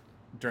call-up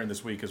during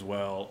this week as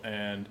well,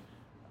 and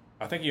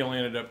I think he only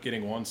ended up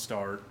getting 1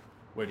 start,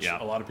 which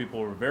a lot of people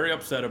were very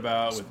upset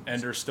about, with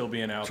Ender still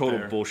being out there.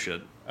 Total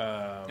bullshit.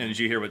 And did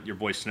you hear what your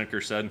boy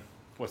Snicker said?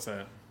 What's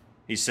that?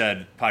 He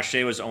said,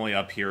 Pache was only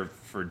up here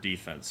for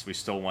defense. We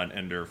still want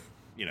Ender,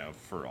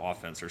 for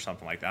offense or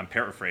something like that. I'm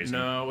paraphrasing.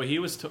 No, he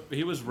was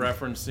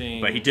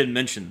referencing... But he did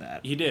mention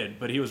that. He did,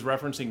 but he was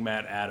referencing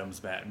Matt Adams'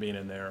 bat being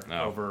in there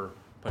over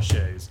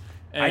Pache's.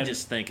 And, I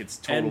just think it's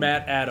total... And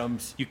Matt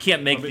Adams... You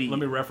can't make Let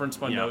me reference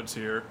my notes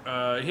here.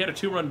 He had a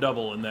 2-run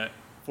double in that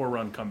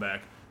 4-run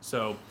comeback.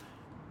 So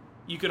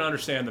you can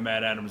understand the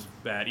Matt Adams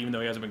bat, even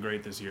though he hasn't been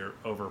great this year,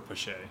 over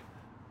Pache.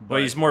 Well,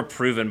 he's more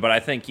proven, but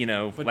I think,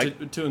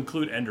 But to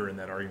include Ender in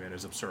that argument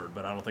is absurd,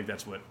 but I don't think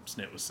that's what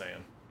Snit was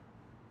saying.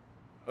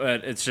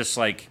 But it's just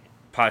like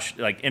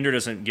Ender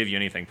doesn't give you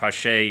anything.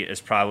 Pache is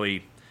probably...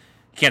 You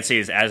can't say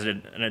he's as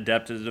an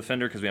adept as a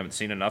defender because we haven't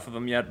seen enough of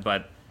him yet,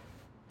 but...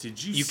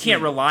 You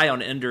can't rely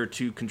on Ender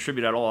to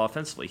contribute at all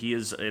offensively. He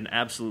is an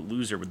absolute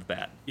loser with the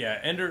bat. Yeah,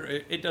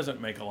 Ender, it doesn't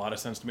make a lot of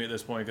sense to me at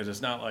this point because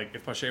it's not like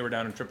if Pache were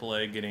down in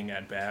AAA getting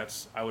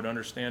at-bats, I would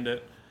understand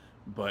it,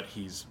 but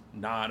he's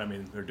not. I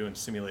mean, they're doing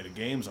simulated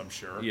games, I'm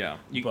sure. Yeah,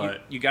 you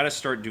got to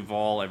start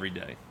Duvall every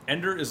day.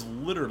 Ender is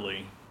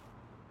literally,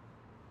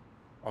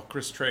 I'll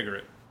Chris Traeger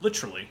it,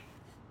 literally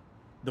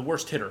the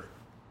worst hitter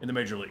in the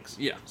major leagues.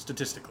 Yeah.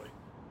 Statistically.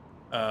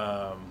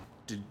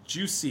 Did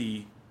you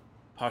see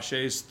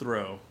Pache's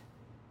throw?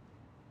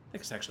 I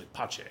think it's actually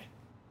Pache.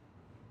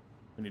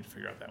 We need to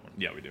figure out that one.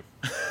 Yeah, we do.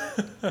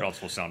 Or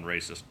else we'll sound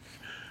racist.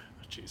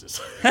 Oh,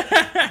 Jesus.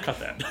 Cut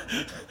that.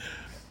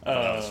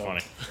 That was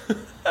funny.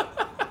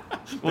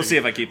 We'll see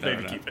if I keep that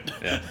or not. Keep it.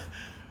 Yeah.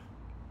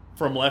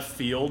 From left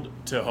field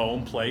to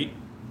home plate.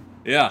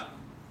 Yeah.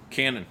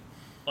 Cannon.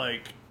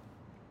 Like,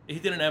 he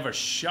didn't have a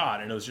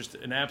shot, and it was just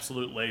an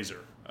absolute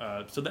laser.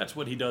 So that's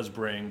what he does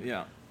bring.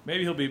 Yeah.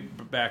 Maybe he'll be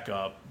back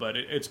up, but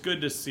it's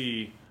good to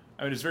see.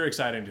 I mean, it's very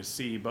exciting to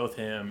see both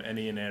him and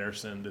Ian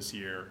Anderson this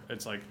year.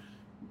 It's like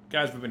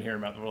guys we've been hearing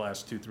about for the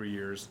last 2-3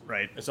 years.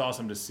 Right. It's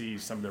awesome to see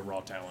some of their raw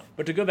talent.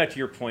 But to go back to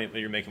your point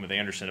that you're making with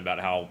Anderson about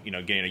how,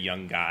 getting a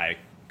young guy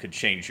could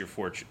change your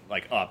fortune,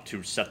 up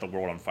to set the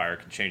world on fire,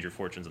 could change your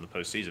fortunes in the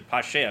postseason.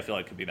 Pache, I feel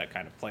like, could be that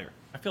kind of player.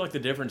 I feel like the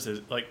difference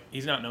is,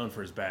 he's not known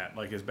for his bat.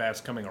 His bat's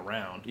coming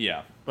around.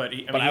 Yeah. But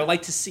I would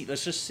like to see.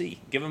 Let's just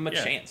see. Give him a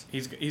chance.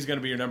 He's going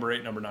to be your number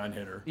 8, number 9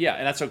 hitter. Yeah,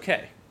 and that's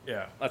okay.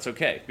 Yeah. That's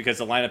okay because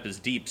the lineup is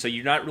deep. So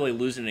you're not really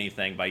losing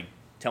anything by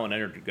telling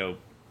Ender to go,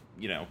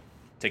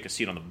 take a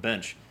seat on the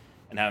bench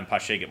and having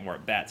Pache get more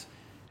at-bats.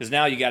 Because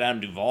now you got Adam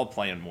Duvall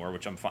playing more,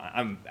 which I'm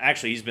fine.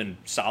 He's been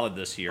solid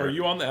this year. Are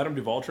you on the Adam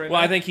Duvall train? Well,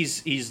 now? I think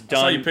he's done.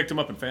 I saw you picked him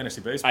up in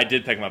fantasy baseball. I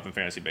did pick him up in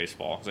fantasy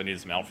baseball because I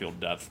needed some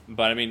outfield depth.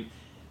 But,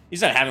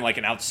 he's not having,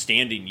 an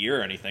outstanding year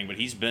or anything, but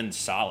he's been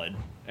solid,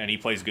 and he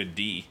plays good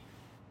D.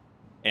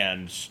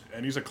 And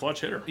he's a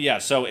clutch hitter. Yeah,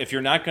 so if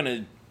you're not going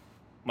to...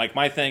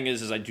 my thing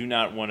is I do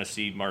not want to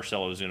see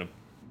Marcell Ozuna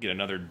get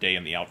another day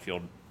in the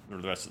outfield for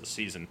the rest of the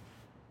season.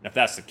 And if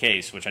that's the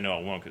case, which I know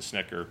I won't because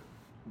Snicker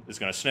is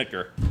going to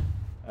snicker,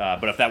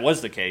 but if that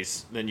was the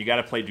case, then you got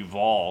to play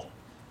Duvall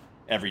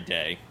every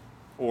day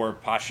or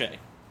Pache.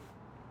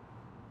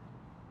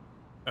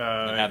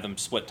 And have them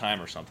split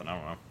time or something. I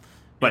don't know.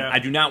 But I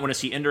do not want to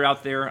see Ender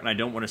out there, and I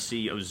don't want to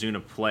see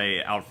Ozuna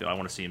play outfield. I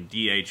want to see him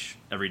DH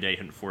every day,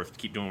 hitting fourth,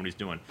 keep doing what he's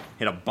doing.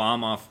 Hit a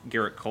bomb off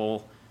Garrett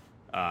Cole.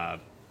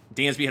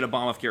 Dansby hit a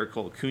bomb off Garrett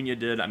Cole. Acuna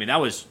did. That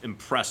was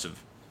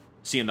impressive,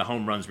 seeing the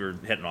home runs we were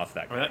hitting off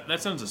that guy.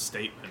 That sounds a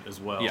statement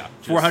as well. Yeah,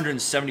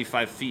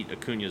 475 feet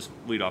Acuna's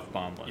leadoff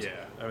bomb was.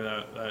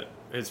 Yeah,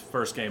 his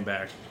first game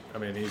back,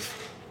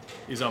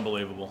 he's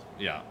unbelievable.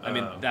 Yeah,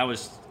 that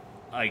was,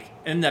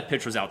 and that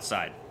pitch was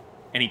outside,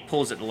 and he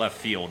pulls it to left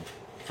field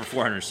for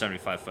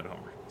 475-foot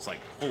homer. It's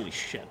holy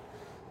shit.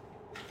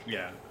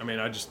 Yeah,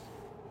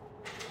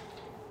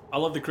 I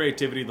love the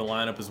creativity of the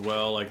lineup as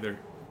well. They're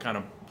kind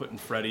of putting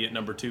Freddie at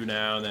number 2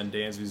 now, and then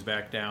Dansby's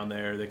back down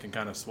there. They can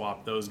kind of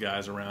swap those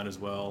guys around as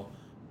well.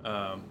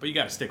 But you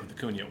got to stick with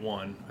Acuna at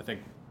 1. I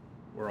think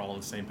we're all on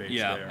the same page there.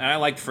 Yeah, and I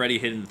liked Freddie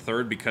hitting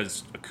third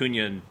because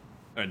Acuna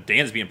and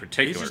Dansby in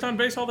particular. He's just on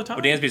base all the time.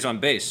 Well, Dansby's on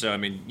base, so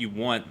you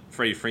want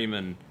Freddie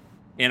Freeman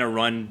in a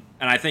run,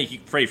 and I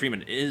think Freddie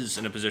Freeman is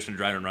in a position to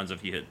drive in runs if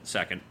he hit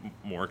second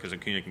more because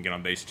Acuna can get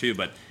on base too.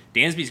 But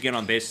Dansby's getting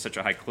on base at such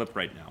a high clip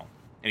right now,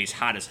 and he's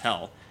hot as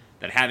hell,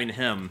 that having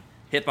him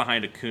hit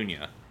behind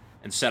Acuna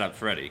and set up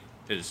Freddie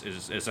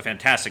is a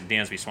fantastic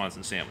Dansby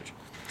Swanson sandwich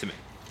to me.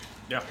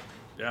 Yeah,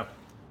 yeah.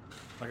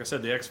 Like I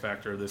said, the X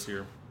factor this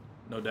year,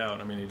 no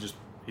doubt. I mean,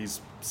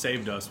 he's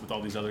saved us with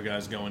all these other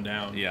guys going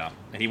down. Yeah,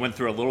 and he went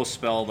through a little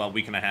spell, about a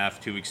week and a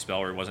half, 2 week spell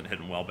where he wasn't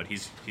hitting well, but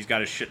he's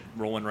got his shit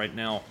rolling right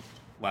now.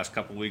 Last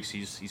couple of weeks,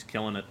 he's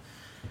killing it.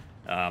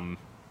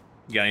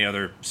 You got any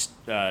other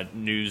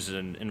news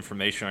and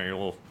information on your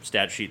little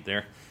stat sheet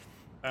there?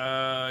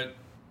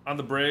 On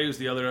the Braves,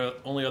 the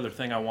only other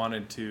thing I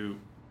wanted to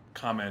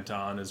comment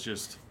on is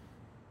just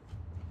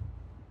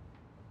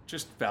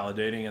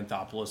validating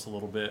Anthopoulos a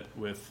little bit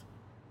with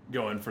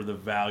going for the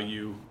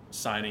value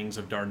signings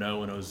of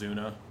Darno and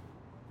Ozuna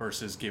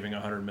versus giving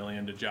 $100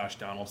 million to Josh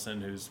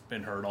Donaldson, who's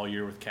been hurt all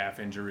year with calf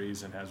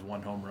injuries and has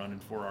 1 home run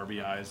and 4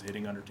 RBIs,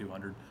 hitting under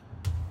 200.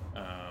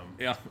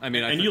 Yeah, I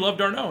mean, you love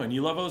Darno and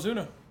you love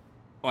Ozuna.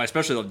 Oh, I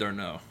especially love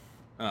Darno.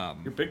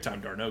 You're a big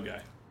time Darno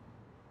guy.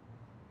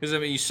 Because, I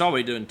mean, you saw what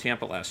he did in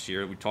Tampa last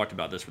year. We talked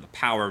about this, where the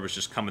power was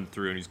just coming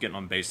through and he's getting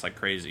on base like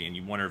crazy, and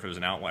you wonder if it was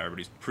an outlier, but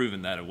he's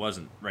proven that it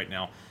wasn't right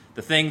now.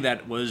 The thing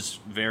that was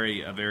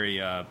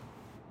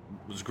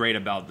was great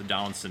about the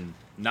Donaldson,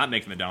 not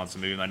making the Donaldson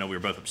move, and I know we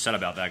were both upset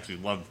about that because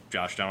we loved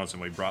Josh Donaldson,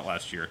 what he brought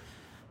last year,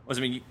 was,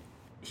 I mean,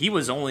 he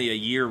was only a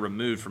year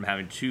removed from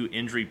having 2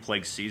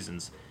 injury-plagued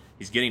seasons.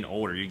 He's getting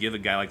older. You give a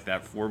guy like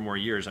that 4 more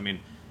years. I mean,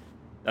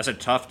 that's a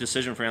tough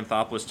decision for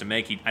Anthopoulos to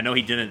make. I know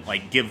he didn't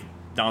give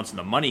Donaldson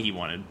the money he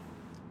wanted,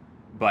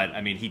 but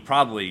I mean,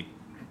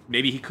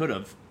 maybe he could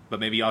have, but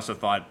maybe he also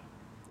thought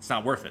it's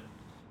not worth it.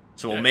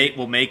 So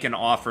we'll make an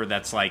offer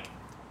that's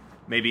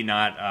maybe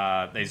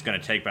not that he's going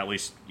to take, but at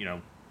least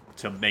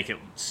to make it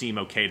seem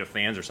okay to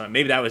fans or something.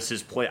 Maybe that was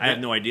his play. I have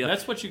no idea.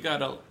 That's what you got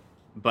to.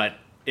 But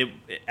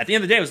at the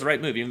end of the day, it was the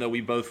right move, even though we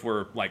both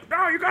were like,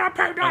 no, you got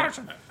to pay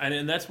Donaldson.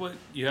 And that's what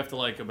you have to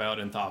like about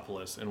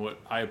Anthopoulos, and what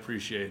I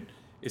appreciate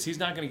is he's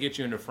not going to get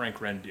you into a Frank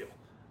Wren deal.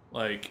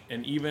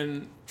 And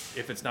even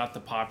if it's not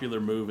the popular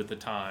move at the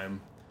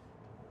time,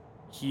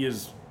 he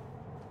is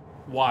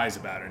wise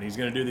about it. And he's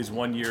going to do these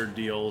 1-year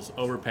deals,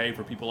 overpay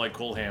for people like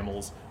Cole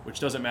Hamels, which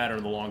doesn't matter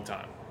in the long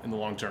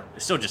term.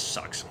 It still just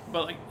sucks.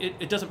 But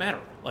it doesn't matter.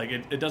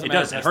 It doesn't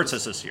matter. It hurts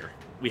us this year.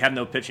 We have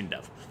no pitching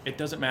depth. It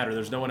doesn't matter.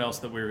 There's no one else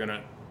that we're going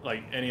to,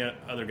 any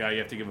other guy, you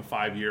have to give a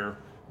 5-year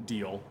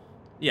deal.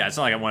 Yeah, it's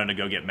not like I wanted to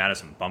go get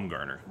Madison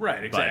Bumgarner.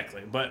 Right,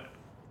 exactly. But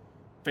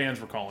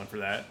fans were calling for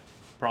that,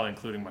 probably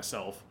including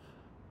myself.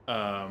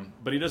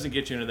 But he doesn't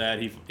get you into that.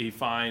 He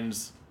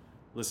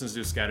listens to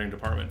his scouting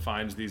department,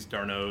 finds these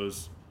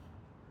Darnos.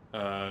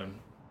 I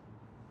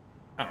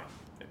don't know.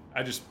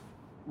 I just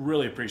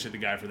really appreciate the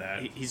guy for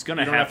that. He's going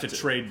to have to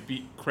trade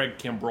Craig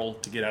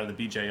Kimbrell to get out of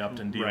the BJ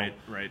Upton deal.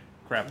 Right.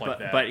 Crap like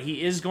that. But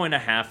he is going to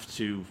have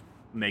to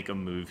make a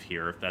move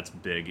here. That's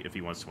big if he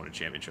wants to win a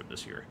championship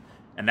this year.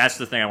 And that's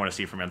the thing I want to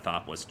see from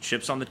Anthopoulos.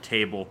 Chips on the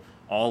table,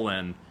 all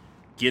in.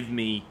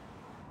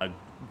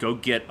 Go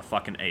get a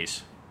fucking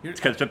ace.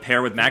 To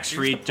pair with Max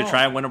Fried to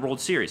try and win a World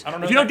Series.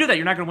 If you don't do that,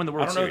 you're not going to win the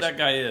World Series. I don't know who that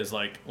guy is.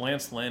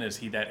 Lance Lynn, is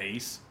he that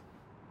ace?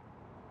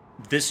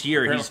 This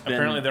year,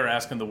 apparently they're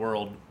asking the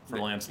world for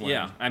Lance Lynn.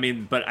 Yeah, I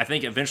mean, but I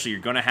think eventually you're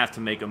going to have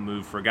to make a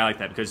move for a guy like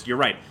that, because you're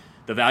right.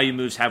 The value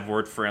moves have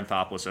worked for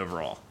Anthopoulos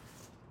overall,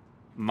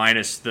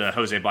 minus the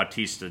Jose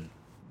Bautista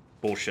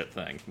bullshit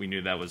thing. We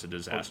knew that was a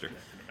disaster. It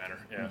didn't matter.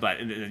 Yeah. But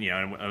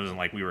it wasn't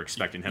like we were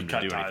expecting him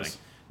to do ties. anything.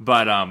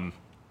 But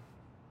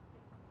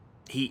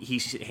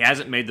he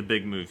hasn't made the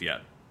big move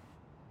yet,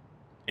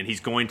 and he's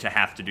going to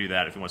have to do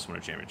that if he wants to win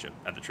a championship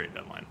at the trade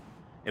deadline.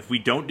 If we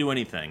don't do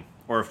anything,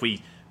 or if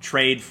we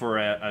trade for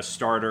a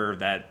starter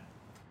that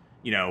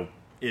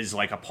is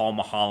like a Paul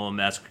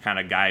Maholm-esque kind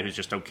of guy who's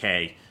just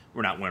okay,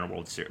 we're not winning a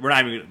World Series. We're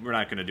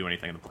not going to do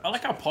anything in the playoffs. I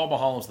like how Paul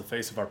Maholm's the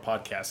face of our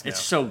podcast now. It's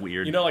so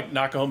weird. Like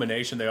Knockahoma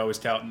Nation, they always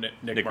tout Nick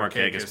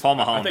Markakis. Paul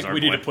Maholm's I think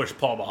we need to push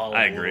Paul Maholm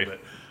a little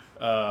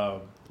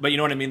bit. But you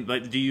know what I mean?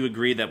 Like, do you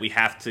agree that we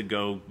have to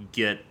go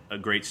get a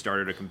great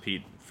starter to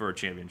compete for a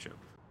championship?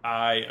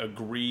 I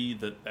agree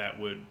that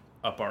would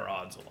up our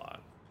odds a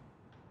lot.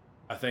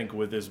 I think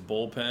with this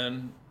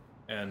bullpen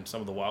and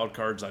some of the wild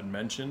cards I'd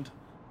mentioned,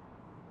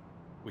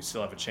 we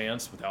still have a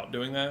chance without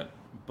doing that.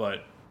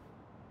 But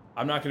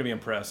I'm not going to be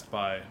impressed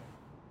by.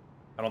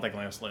 I don't think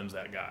Lance Lynn's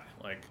that guy.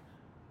 I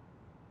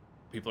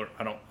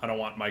don't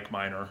want Mike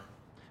Minor.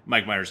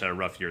 Mike Minor's had a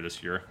rough year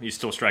this year. He's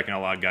still striking out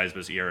a lot of guys, but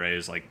his ERA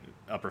is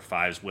upper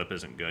 5s. WHIP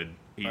isn't good.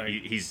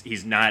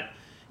 He's not.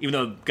 Even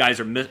though guys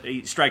are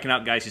he's striking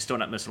out guys, he's still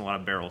not missing a lot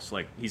of barrels.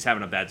 He's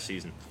having a bad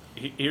season.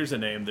 Here's a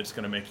name that's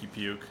going to make you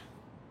puke.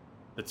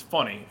 It's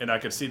funny, and I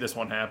could see this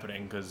one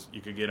happening because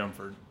you could get him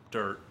for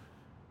dirt.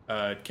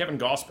 Kevin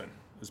Gausman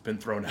has been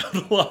thrown out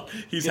a lot.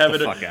 He's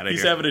having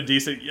a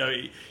decent.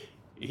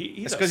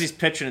 It's because he's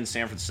pitching in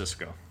San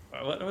Francisco.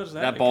 What was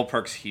that? That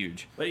ballpark's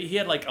huge. But he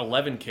had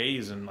 11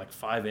 Ks in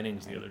 5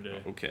 innings the other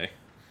day. Okay.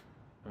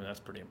 I mean, that's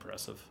pretty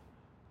impressive.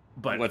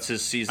 But what's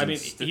his season? I mean,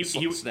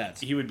 stats?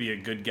 He would be a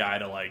good guy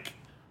to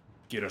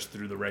get us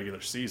through the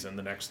regular season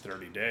the next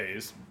 30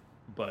 days.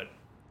 But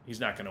he's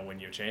not going to win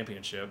you a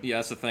championship. Yeah,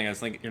 that's the thing. I was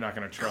thinking You're not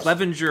going to trust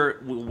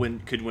Clevenger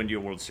could win you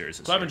a World Series.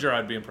 Clevenger,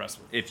 I'd be impressed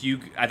with.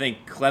 I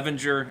think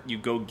Clevenger, you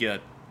go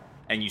get,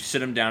 and you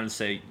sit him down and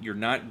say, you're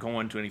not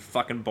going to any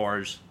fucking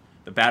bars.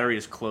 The battery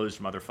is closed,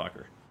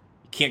 motherfucker.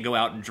 You can't go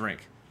out and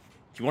drink.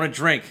 If you want to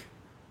drink,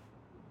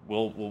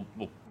 we'll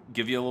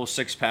give you a little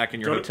 6-pack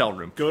in your hotel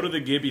room. Go to the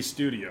Gibby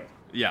studio.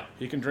 Yeah.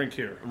 He can drink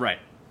here. Right.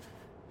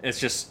 It's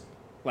just,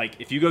 like,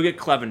 if you go get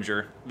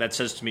Clevenger, that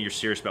says to me you're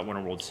serious about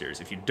winning a World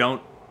Series. If you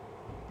don't,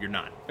 you're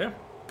not. Yeah,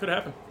 could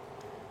happen.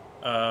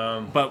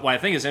 But what I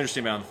think is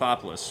interesting about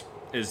Anthopoulos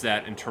is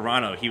that in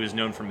Toronto, he was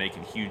known for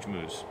making huge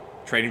moves.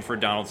 Trading for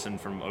Donaldson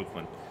from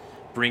Oakland.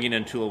 Bringing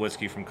in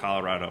Tulowitzki from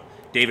Colorado.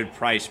 David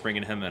Price,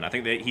 bringing him in. I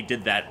think he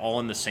did that all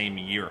in the same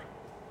year.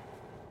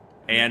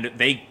 And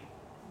they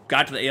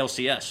got to the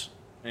ALCS.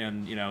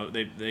 And,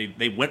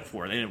 they went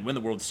for it. They didn't win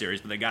the World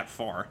Series, but they got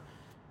far.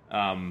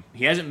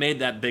 He hasn't made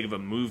that big of a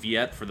move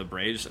yet for the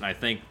Braves. And I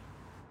think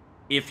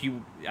I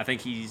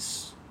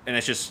just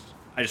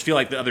feel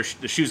like the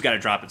shoe's got to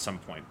drop at some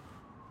point.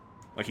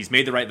 Like, he's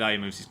made the right value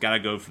moves. He's got to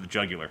go for the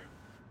jugular.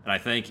 And I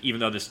think even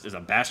though this is a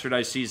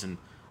bastardized season,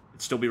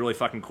 it'd still be really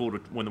fucking cool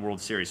to win the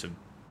World Series. So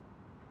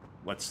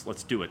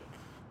let's do it.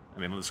 I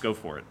mean, let's go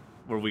for it.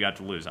 What have we got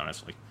to lose,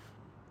 honestly?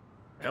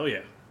 Hell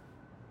yeah.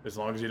 As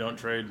long as you don't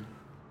trade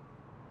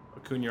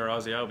Acuna or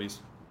Ozzy Albies.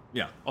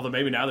 Yeah. Although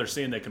maybe now they're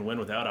seeing they can win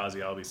without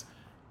Ozzy Albies.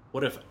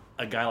 What if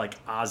a guy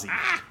like Ozzy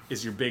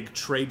is your big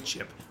trade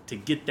chip to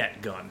get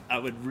that gun?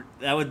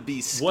 That would be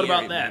scary. What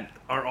about man. that?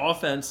 Our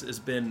offense has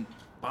been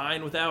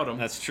fine without him.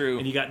 That's true.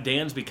 And you got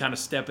Dansby kind of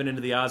stepping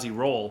into the Ozzy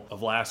role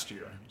of last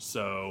year.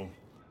 So,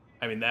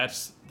 I mean,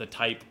 that's the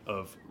type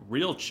of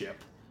real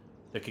chip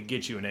that could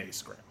get you an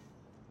ace, Graham.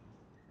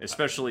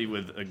 Especially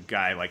with a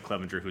guy like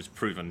Clevenger who's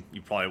proven.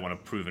 You probably want a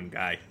proven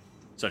guy,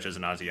 such as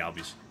an Ozzy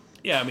Albies.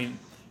 Yeah, I mean,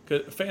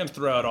 'cause fans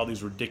throw out all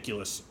these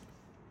ridiculous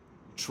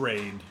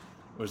trade.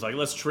 It was like,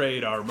 let's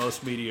trade our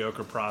most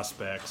mediocre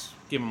prospects,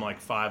 give them like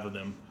 5 of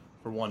them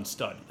for one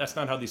stud. That's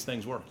not how these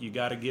things work. You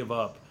got to give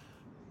up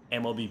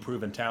MLB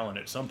proven talent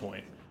at some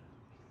point.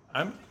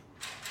 I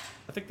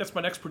think that's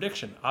my next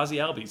prediction. Ozzy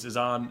Albies is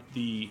on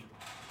the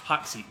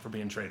hot seat for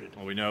being traded.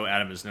 Well, we know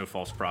Adam is no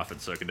false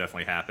prophet, so it could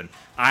definitely happen.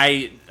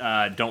 I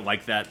don't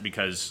like that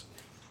because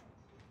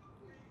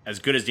as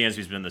good as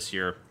Dansby's been this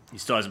year, he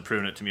still hasn't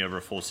proven it to me over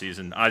a full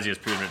season. Ozzy has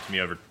proven it to me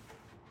over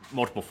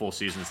multiple full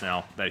seasons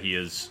now that he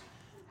is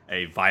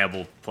a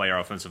viable player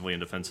offensively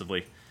and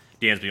defensively.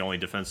 Dansby only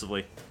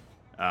defensively.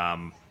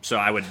 So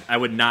I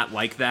would not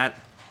like that.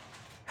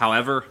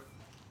 However,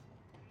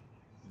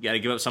 you got to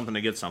give up something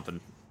to get something.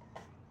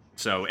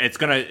 So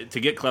to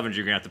get Clevenger,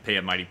 you're gonna have to pay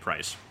a mighty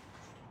price.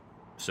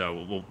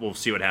 So we'll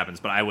see what happens.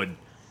 But I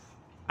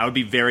would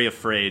be very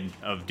afraid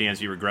of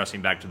Dansby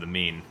regressing back to the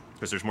mean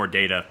because there's more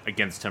data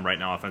against him right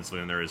now offensively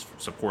than there is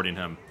supporting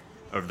him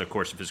over the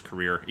course of his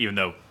career. Even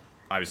though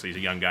obviously he's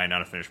a young guy,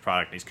 not a finished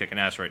product, and he's kicking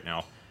ass right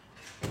now.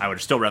 I would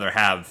still rather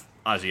have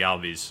Ozzy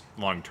Albies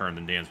long term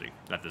than Dansby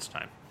at this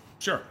time.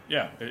 Sure,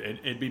 yeah,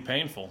 it'd be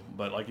painful,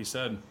 but like you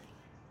said,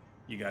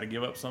 you got to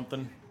give up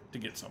something to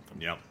get something.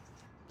 Yeah,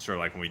 sort of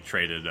like when we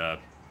traded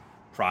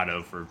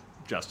Prado for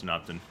Justin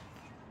Upton.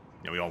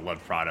 We all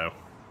loved Prado.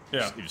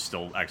 Yeah, he was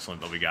still excellent,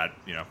 but we got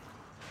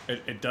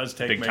it does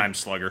take big time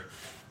slugger.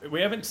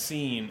 We haven't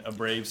seen a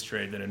Braves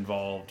trade that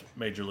involved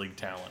major league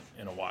talent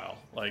in a while,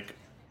 like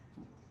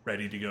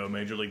ready to go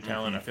major league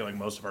talent. I feel like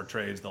most of our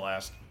trades the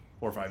last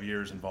 4 or 5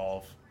 years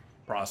involve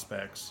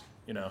prospects.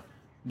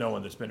 No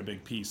one that's been a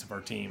big piece of our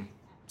team.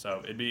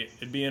 So it'd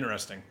be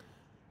interesting.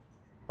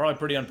 Probably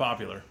pretty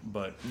unpopular,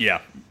 but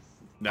yeah,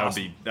 that would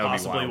be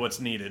possibly wild. what's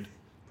needed.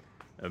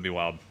 That would be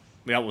wild.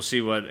 Yeah, we'll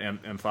see what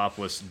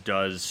Anthopoulos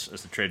does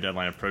as the trade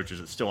deadline approaches.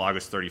 It's still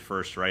August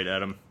 31st, right,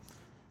 Adam?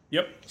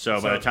 Yep. So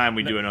by the time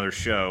we do another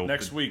show...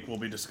 Next week, we'll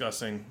be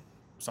discussing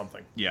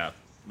something. Yeah.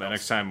 By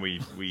next time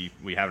we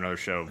have another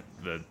show,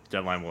 the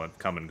deadline will have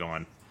come and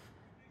gone.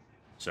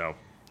 So,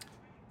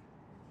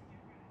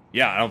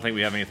 yeah, I don't think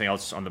we have anything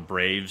else on the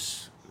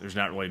Braves. There's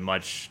not really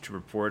much to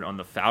report on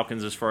the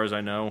Falcons as far as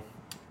I know,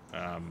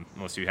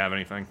 unless you have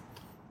anything.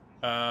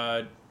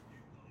 Did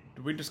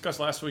we discuss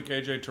last week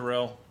A.J.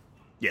 Terrell?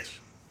 Yes.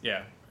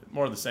 Yeah,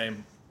 more of the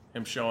same.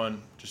 Him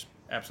just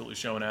absolutely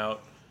showing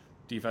out.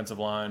 Defensive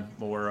line,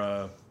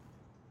 more...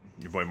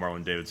 Your boy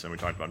Marlon Davidson, we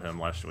talked about him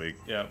last week.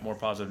 Yeah, more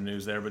positive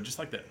news there, but just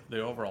like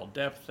the overall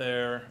depth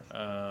there.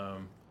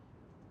 I'm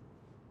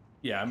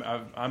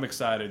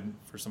excited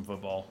for some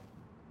football.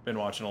 Been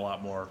watching a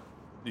lot more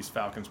these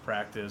Falcons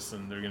practice,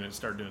 and they're going to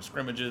start doing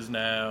scrimmages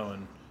now,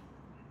 and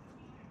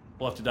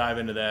we'll have to dive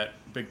into that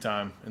big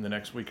time in the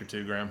next week or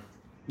two, Graham.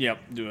 Yep,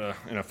 do a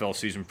NFL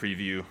season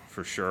preview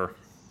for sure.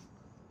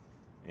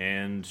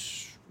 And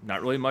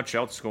not really much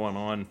else going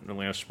on in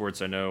Atlanta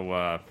sports. I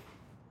know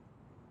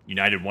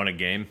United won a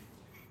game.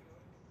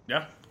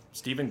 Yeah,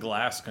 Stephen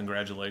Glass,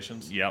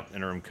 congratulations. Yep,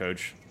 interim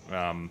coach.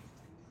 It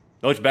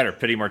looked better.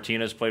 Pity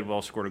Martinez played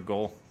well, scored a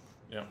goal.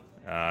 Yeah.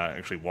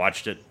 Actually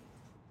watched it.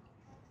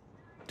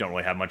 Don't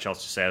really have much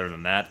else to say other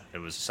than that. It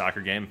was a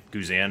soccer game.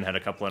 Guzan had a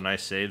couple of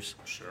nice saves.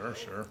 Sure.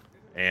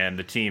 And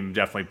the team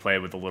definitely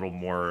played with a little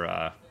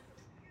more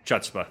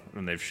chutzpah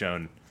than they've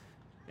shown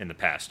in the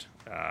past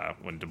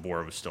when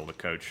DeBoer was still the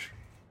coach,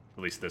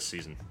 at least this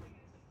season,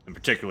 and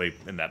particularly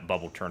in that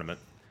bubble tournament.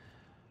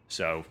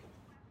 So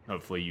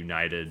hopefully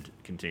United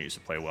continues to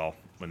play well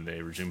when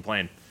they resume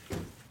playing.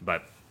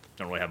 But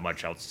don't really have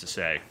much else to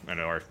say. I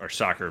know our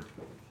soccer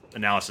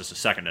analysis is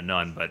second to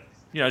none, but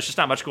it's just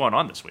not much going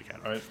on this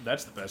weekend. All right,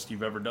 that's the best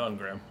you've ever done,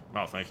 Graham.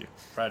 Oh, thank you.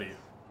 Proud of you.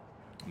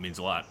 It means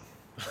a lot.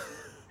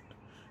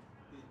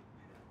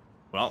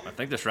 Well, I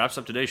think this wraps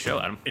up today's show,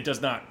 Adam. It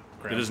does not,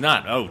 Graham. It does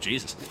not. Oh,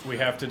 Jesus. We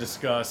have to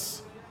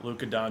discuss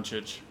Luka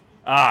Doncic,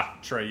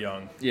 Trae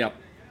Young. Yep.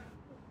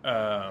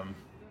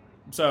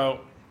 So,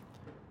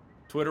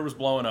 Twitter was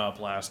blowing up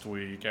last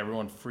week.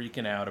 Everyone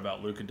freaking out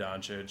about Luka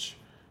Doncic.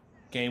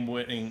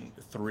 Game-winning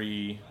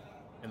 3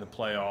 in the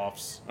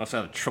playoffs.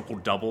 Also had a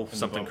triple-double,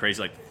 something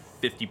crazy like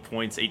 50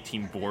 points,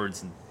 18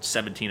 boards, and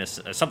 17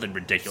 assists, something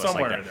ridiculous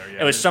Somewhere like that. in there,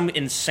 yeah. It was some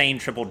insane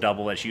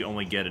triple-double that you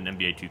only get in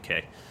NBA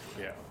 2K.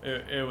 Yeah,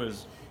 it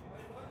was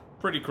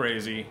pretty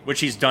crazy.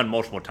 Which he's done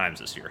multiple times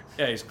this year.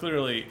 Yeah, he's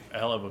clearly a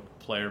hell of a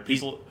player.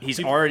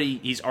 He's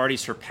already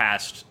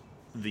surpassed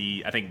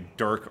I think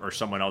Dirk or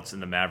someone else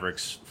in the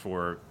Mavericks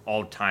for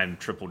all-time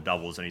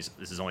triple-doubles, and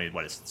this is only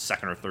his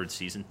second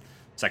season.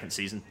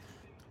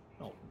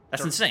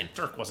 That's insane.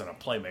 Dirk wasn't a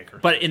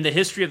playmaker. But in the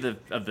history of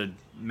the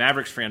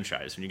Mavericks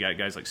franchise, when you got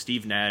guys like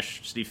Steve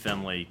Nash, Steve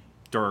Finley,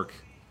 Dirk,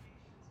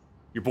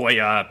 your boy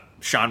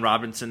Sean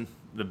Robinson,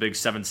 the big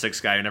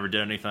 7'6" guy who never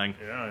did anything.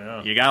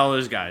 Yeah. You got all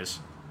those guys.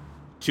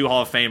 2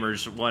 Hall of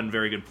Famers, 1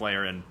 very good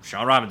player, and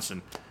Sean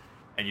Robinson.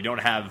 And you don't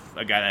have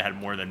a guy that had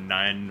more than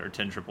 9 or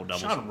 10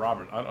 triple-doubles. Sean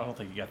Robert. I don't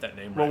think you got that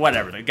name right. Well,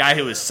 whatever. The guy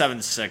who was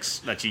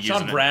 7'6" that you use.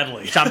 Sean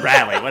Bradley. Sean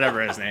Bradley,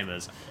 whatever his name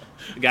is.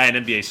 The guy in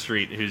NBA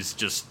Street who's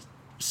just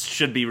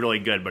should be really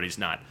good, but he's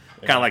not.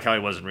 Yeah. Kind of like how he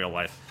was in real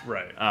life.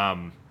 Right.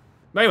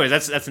 But anyways,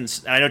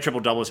 that's I know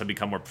triple-doubles have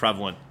become more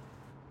prevalent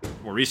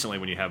more recently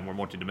when you have more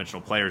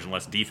multidimensional players and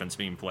less defense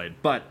being played.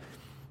 But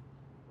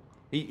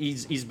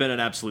he's been an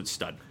absolute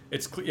stud.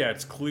 It's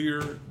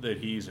clear that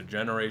he's a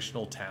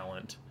generational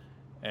talent,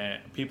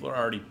 and people are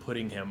already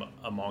putting him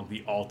among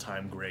the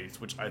all-time greats,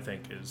 which I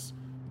think is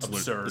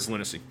absurd. It's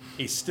lunacy.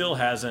 He still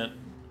hasn't,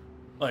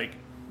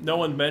 no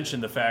one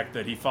mentioned the fact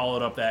that he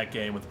followed up that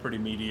game with pretty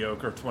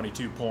mediocre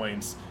 22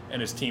 points,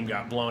 and his team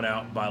got blown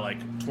out by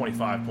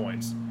 25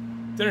 points.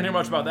 Didn't hear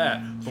much about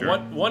that. But sure.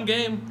 One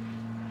game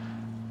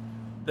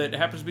that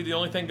happens to be the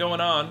only thing going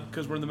on,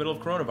 because we're in the middle of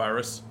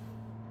coronavirus,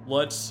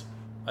 let's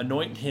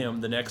anoint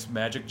him the next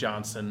Magic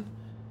Johnson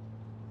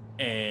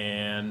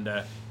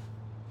and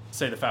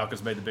say the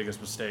Falcons made the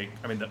biggest mistake.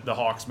 I mean, the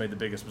Hawks made the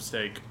biggest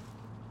mistake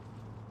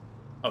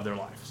of their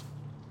lives.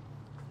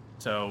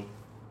 So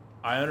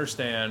I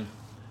understand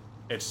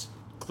it's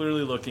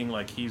clearly looking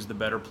like he's the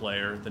better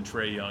player than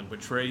Trae Young, but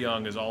Trae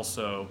Young is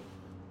also,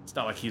 it's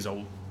not like he's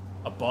a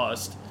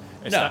bust.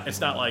 It's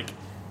not like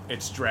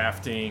it's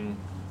drafting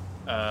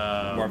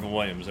Marvin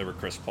Williams over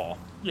Chris Paul.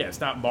 Yeah, it's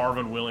not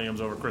Marvin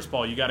Williams over Chris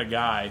Paul. You got a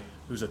guy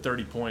who's a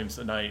 30 points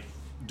a night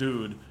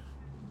dude,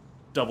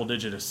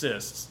 double-digit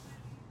assists,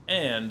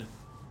 and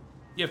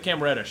you have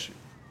Cam Reddish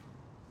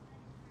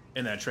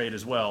in that trade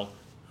as well,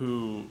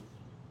 who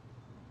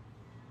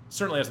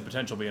certainly has the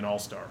potential to be an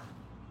all-star,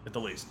 at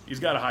the least. He's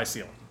got a high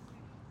ceiling.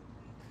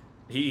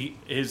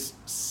 His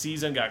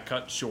season got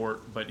cut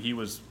short, but he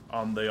was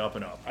on the up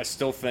and up. I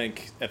still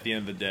think at the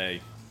end of the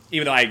day,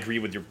 even though I agree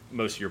with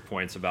most of your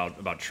points about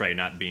Trae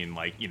not being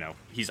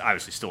he's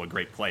obviously still a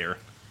great player.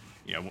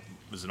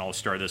 Was an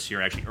all-star this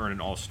year, actually earned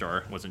an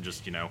all-star. Wasn't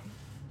just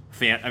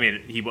fan. I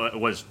mean, he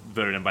was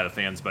voted in by the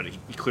fans, but he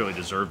clearly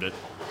deserved it.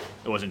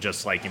 It wasn't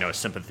just a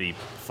sympathy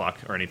fuck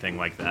or anything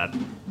like that.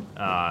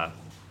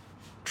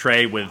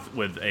 Trae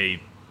with a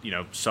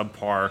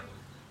subpar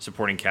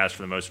supporting cast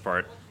for the most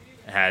part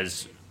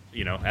has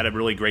had a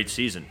really great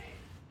season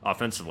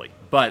offensively,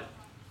 but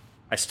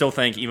I still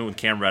think even with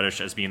Cam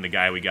Reddish as being the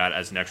guy we got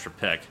as an extra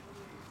pick,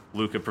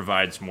 Luka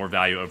provides more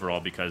value overall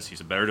because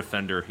he's a better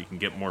defender, he can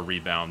get more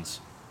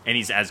rebounds, and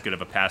he's as good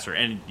of a passer,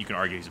 and you can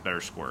argue he's a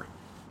better scorer.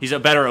 He's a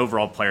better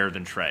overall player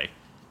than Trae.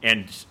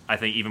 And I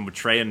think even with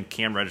Trae and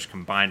Cam Reddish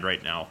combined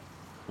right now,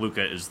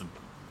 Luka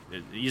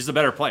he's the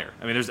better player.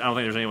 I mean, I don't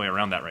think there's any way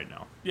around that right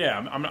now. Yeah,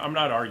 I'm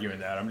not arguing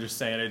that. I'm just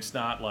saying it's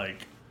not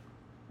like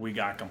we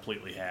got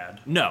completely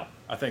had. No.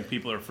 I think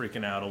people are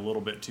freaking out a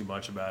little bit too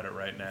much about it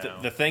right now.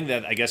 The thing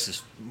that I guess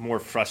is more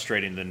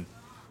frustrating than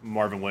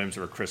Marvin Williams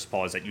or Chris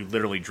Paul is that you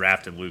literally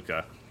drafted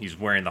Luka. He's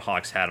wearing the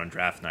Hawks hat on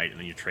draft night, and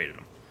then you traded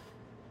him.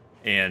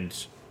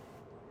 And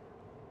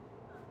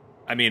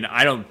I'm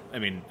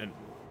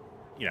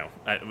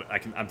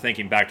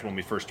thinking back to when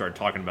we first started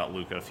talking about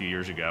Luka a few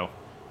years ago,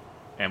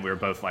 and we were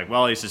both like,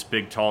 well, he's this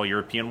big, tall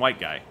European white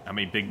guy. I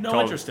mean,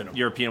 tall interest in him.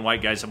 European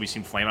white guys that we've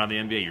seen flame out of the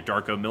NBA, your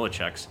Darko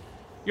Milicics.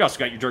 You also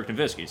got your Dirk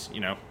Nowitzki's,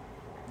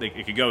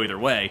 It could go either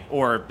way,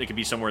 or it could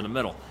be somewhere in the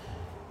middle.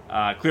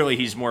 Clearly,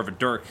 he's more of a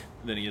Dirk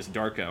than he is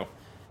Darko.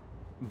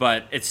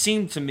 But it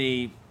seemed to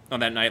me on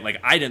that night,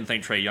 I didn't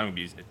think Trae Young would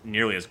be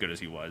nearly as good as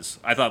he was.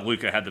 I thought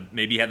Luka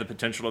maybe had the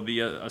potential to be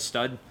a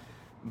stud,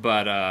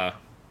 But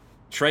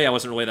Trae, I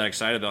wasn't really that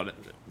excited about it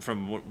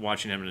from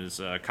watching him in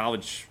his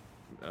college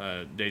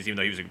days, even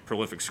though he was a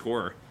prolific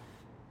scorer.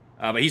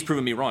 But he's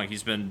proven me wrong.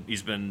 He's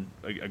been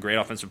a great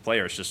offensive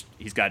player. It's just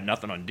he's got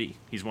nothing on D.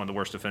 He's one of the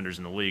worst defenders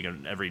in the league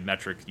on every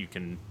metric you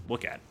can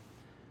look at.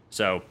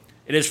 So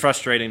it is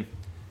frustrating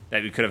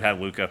that we could have had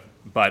Luka,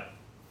 but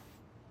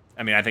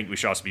I mean, I think we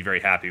should also be very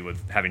happy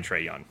with having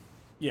Trae Young.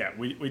 Yeah,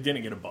 we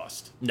didn't get a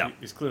bust. No.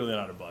 He's clearly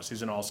not a bust.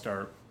 He's an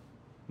all-star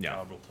Yeah.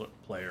 caliber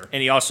player.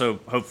 And he also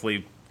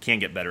hopefully can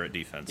get better at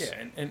defense.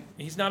 Yeah, and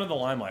he's not in the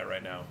limelight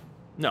right now.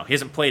 No, he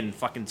hasn't played in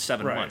fucking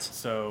 7 Right. months.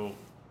 So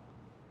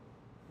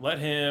let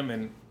him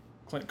and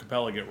Clint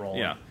Capella get rolling.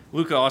 Yeah.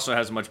 Luka also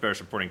has a much better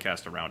supporting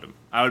cast around him.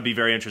 I would be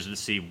very interested to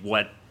see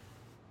what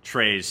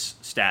Trae's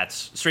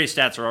stats. Trae's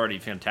stats are already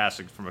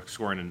fantastic from a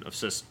scoring and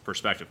assist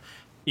perspective.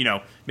 You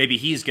know, maybe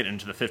he's getting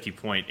into the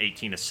 50-point,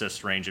 18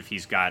 assist range if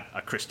he's got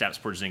a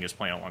Kristaps Porzingis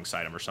playing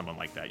alongside him or someone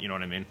like that. You know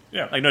what I mean?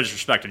 Yeah. Like, no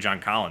disrespect to John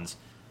Collins,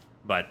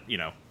 but, you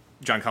know,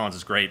 John Collins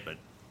is great, but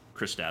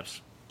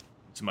Kristaps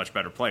is a much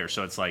better player.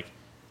 So it's like,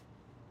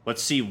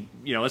 let's see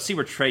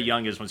where Trae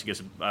Young is once he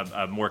gets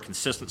a more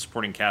consistent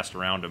supporting cast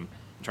around him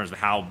in terms of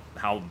how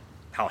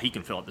he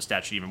can fill up the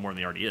stat sheet even more than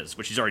he already is,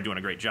 which he's already doing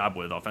a great job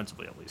with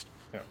offensively at least.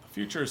 Yeah. The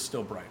future is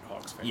still bright,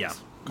 Hawks fans. Yeah,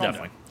 Calm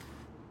definitely. down.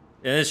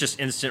 And it's just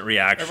instant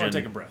reaction. Everyone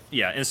take a breath.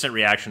 Yeah, instant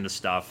reaction to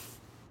stuff.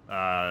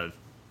 Yeah,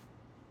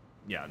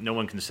 no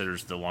one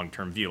considers the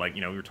long-term view. Like,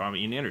 you know, we were talking about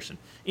Ian Anderson.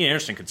 Ian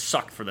Anderson could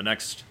suck for the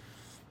rest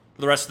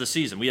of the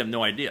season. We have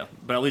no idea.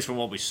 But at least from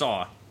what we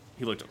saw,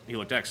 he looked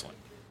excellent.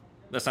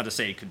 That's not to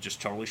say he could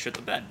just totally shit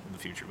the bed in the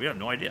future. We have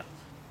no idea.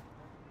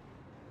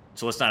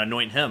 So let's not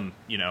anoint him,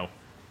 you know,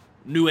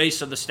 new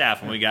ace of the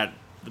staff when we got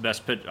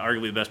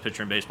arguably the best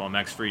pitcher in baseball.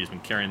 Max Fried has been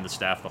carrying the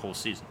staff the whole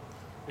season.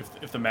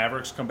 If the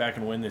Mavericks come back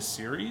and win this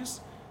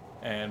series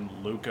and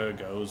Luka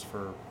goes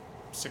for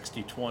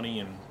 60, 20,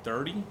 and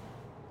 30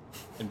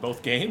 in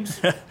both games,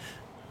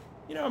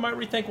 you know, I might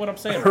rethink what I'm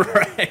saying.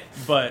 Right.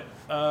 But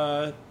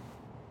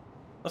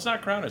let's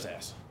not crown his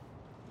ass.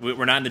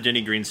 We're not in the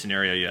Denny Green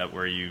scenario yet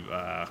where you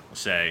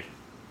say,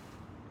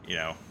 you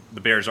know,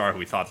 the Bears are who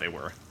we thought they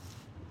were.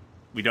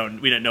 We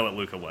didn't know what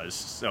Luka was,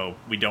 so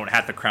we don't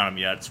have to crown him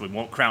yet, so we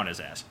won't crown his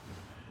ass.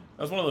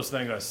 That was one of those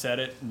things I said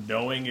it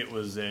knowing it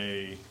was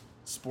a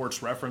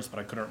sports reference, but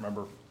I couldn't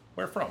remember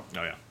where from.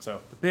 Oh, yeah. So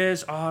The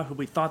Bears are who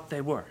we thought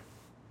they were.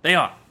 They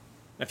are.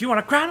 If you want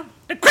to crown them,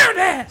 then crown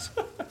their ass.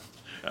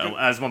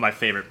 That's one of my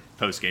favorite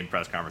post-game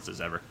press conferences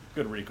ever.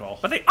 good recall.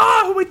 But they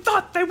are who we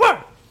thought they were.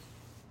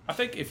 I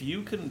think if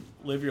you can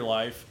live your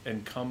life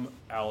and come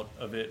out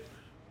of it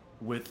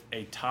with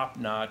a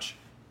top-notch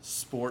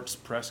sports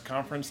press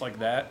conference like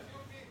that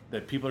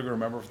people are going to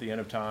remember for the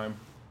end of time,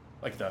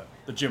 like the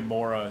Jim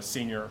Mora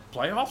senior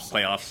playoffs,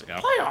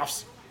 Yeah.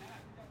 playoffs,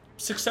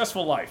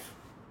 successful life.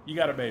 You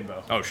got it made,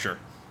 Bo. Oh, sure.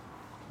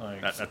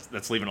 Like,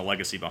 That's leaving a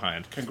legacy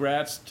behind.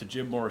 congrats to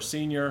Jim Mora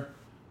Sr.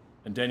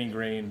 and Denny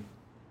Green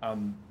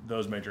on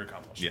those major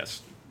accomplishments.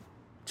 Yes.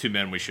 Two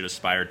men we should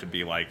aspire to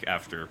be like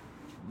after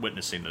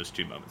witnessing those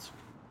two moments.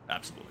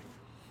 Absolutely.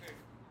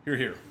 Hear,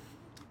 hear.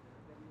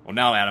 Well,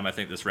 now, Adam, I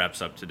think this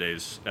wraps up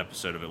today's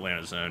episode of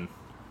Atlanta Zone.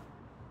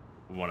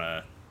 We want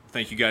to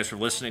thank you guys for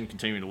listening,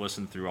 continuing to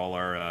listen through all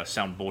our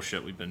sound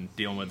bullshit we've been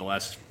dealing with the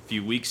last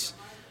few weeks.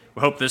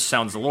 We hope this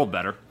sounds a little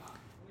better,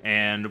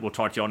 and we'll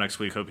talk to you all next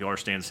week. Hope you all are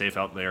staying safe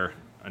out there.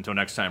 Until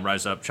next time,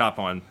 rise up, chop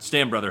on,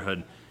 stand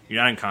brotherhood,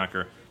 unite and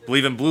conquer,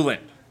 believe in Blue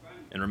Land,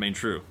 and remain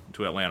true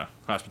to Atlanta.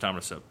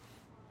 Hospitometer up.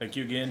 Thank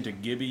you again to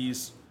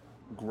Gibby's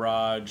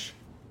Garage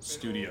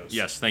Studios.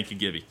 Yes, thank you,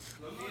 Gibby.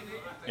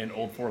 In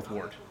Old Fourth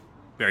Ward.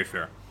 Very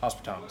fair.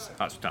 Hospitometer.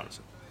 Hospitometer.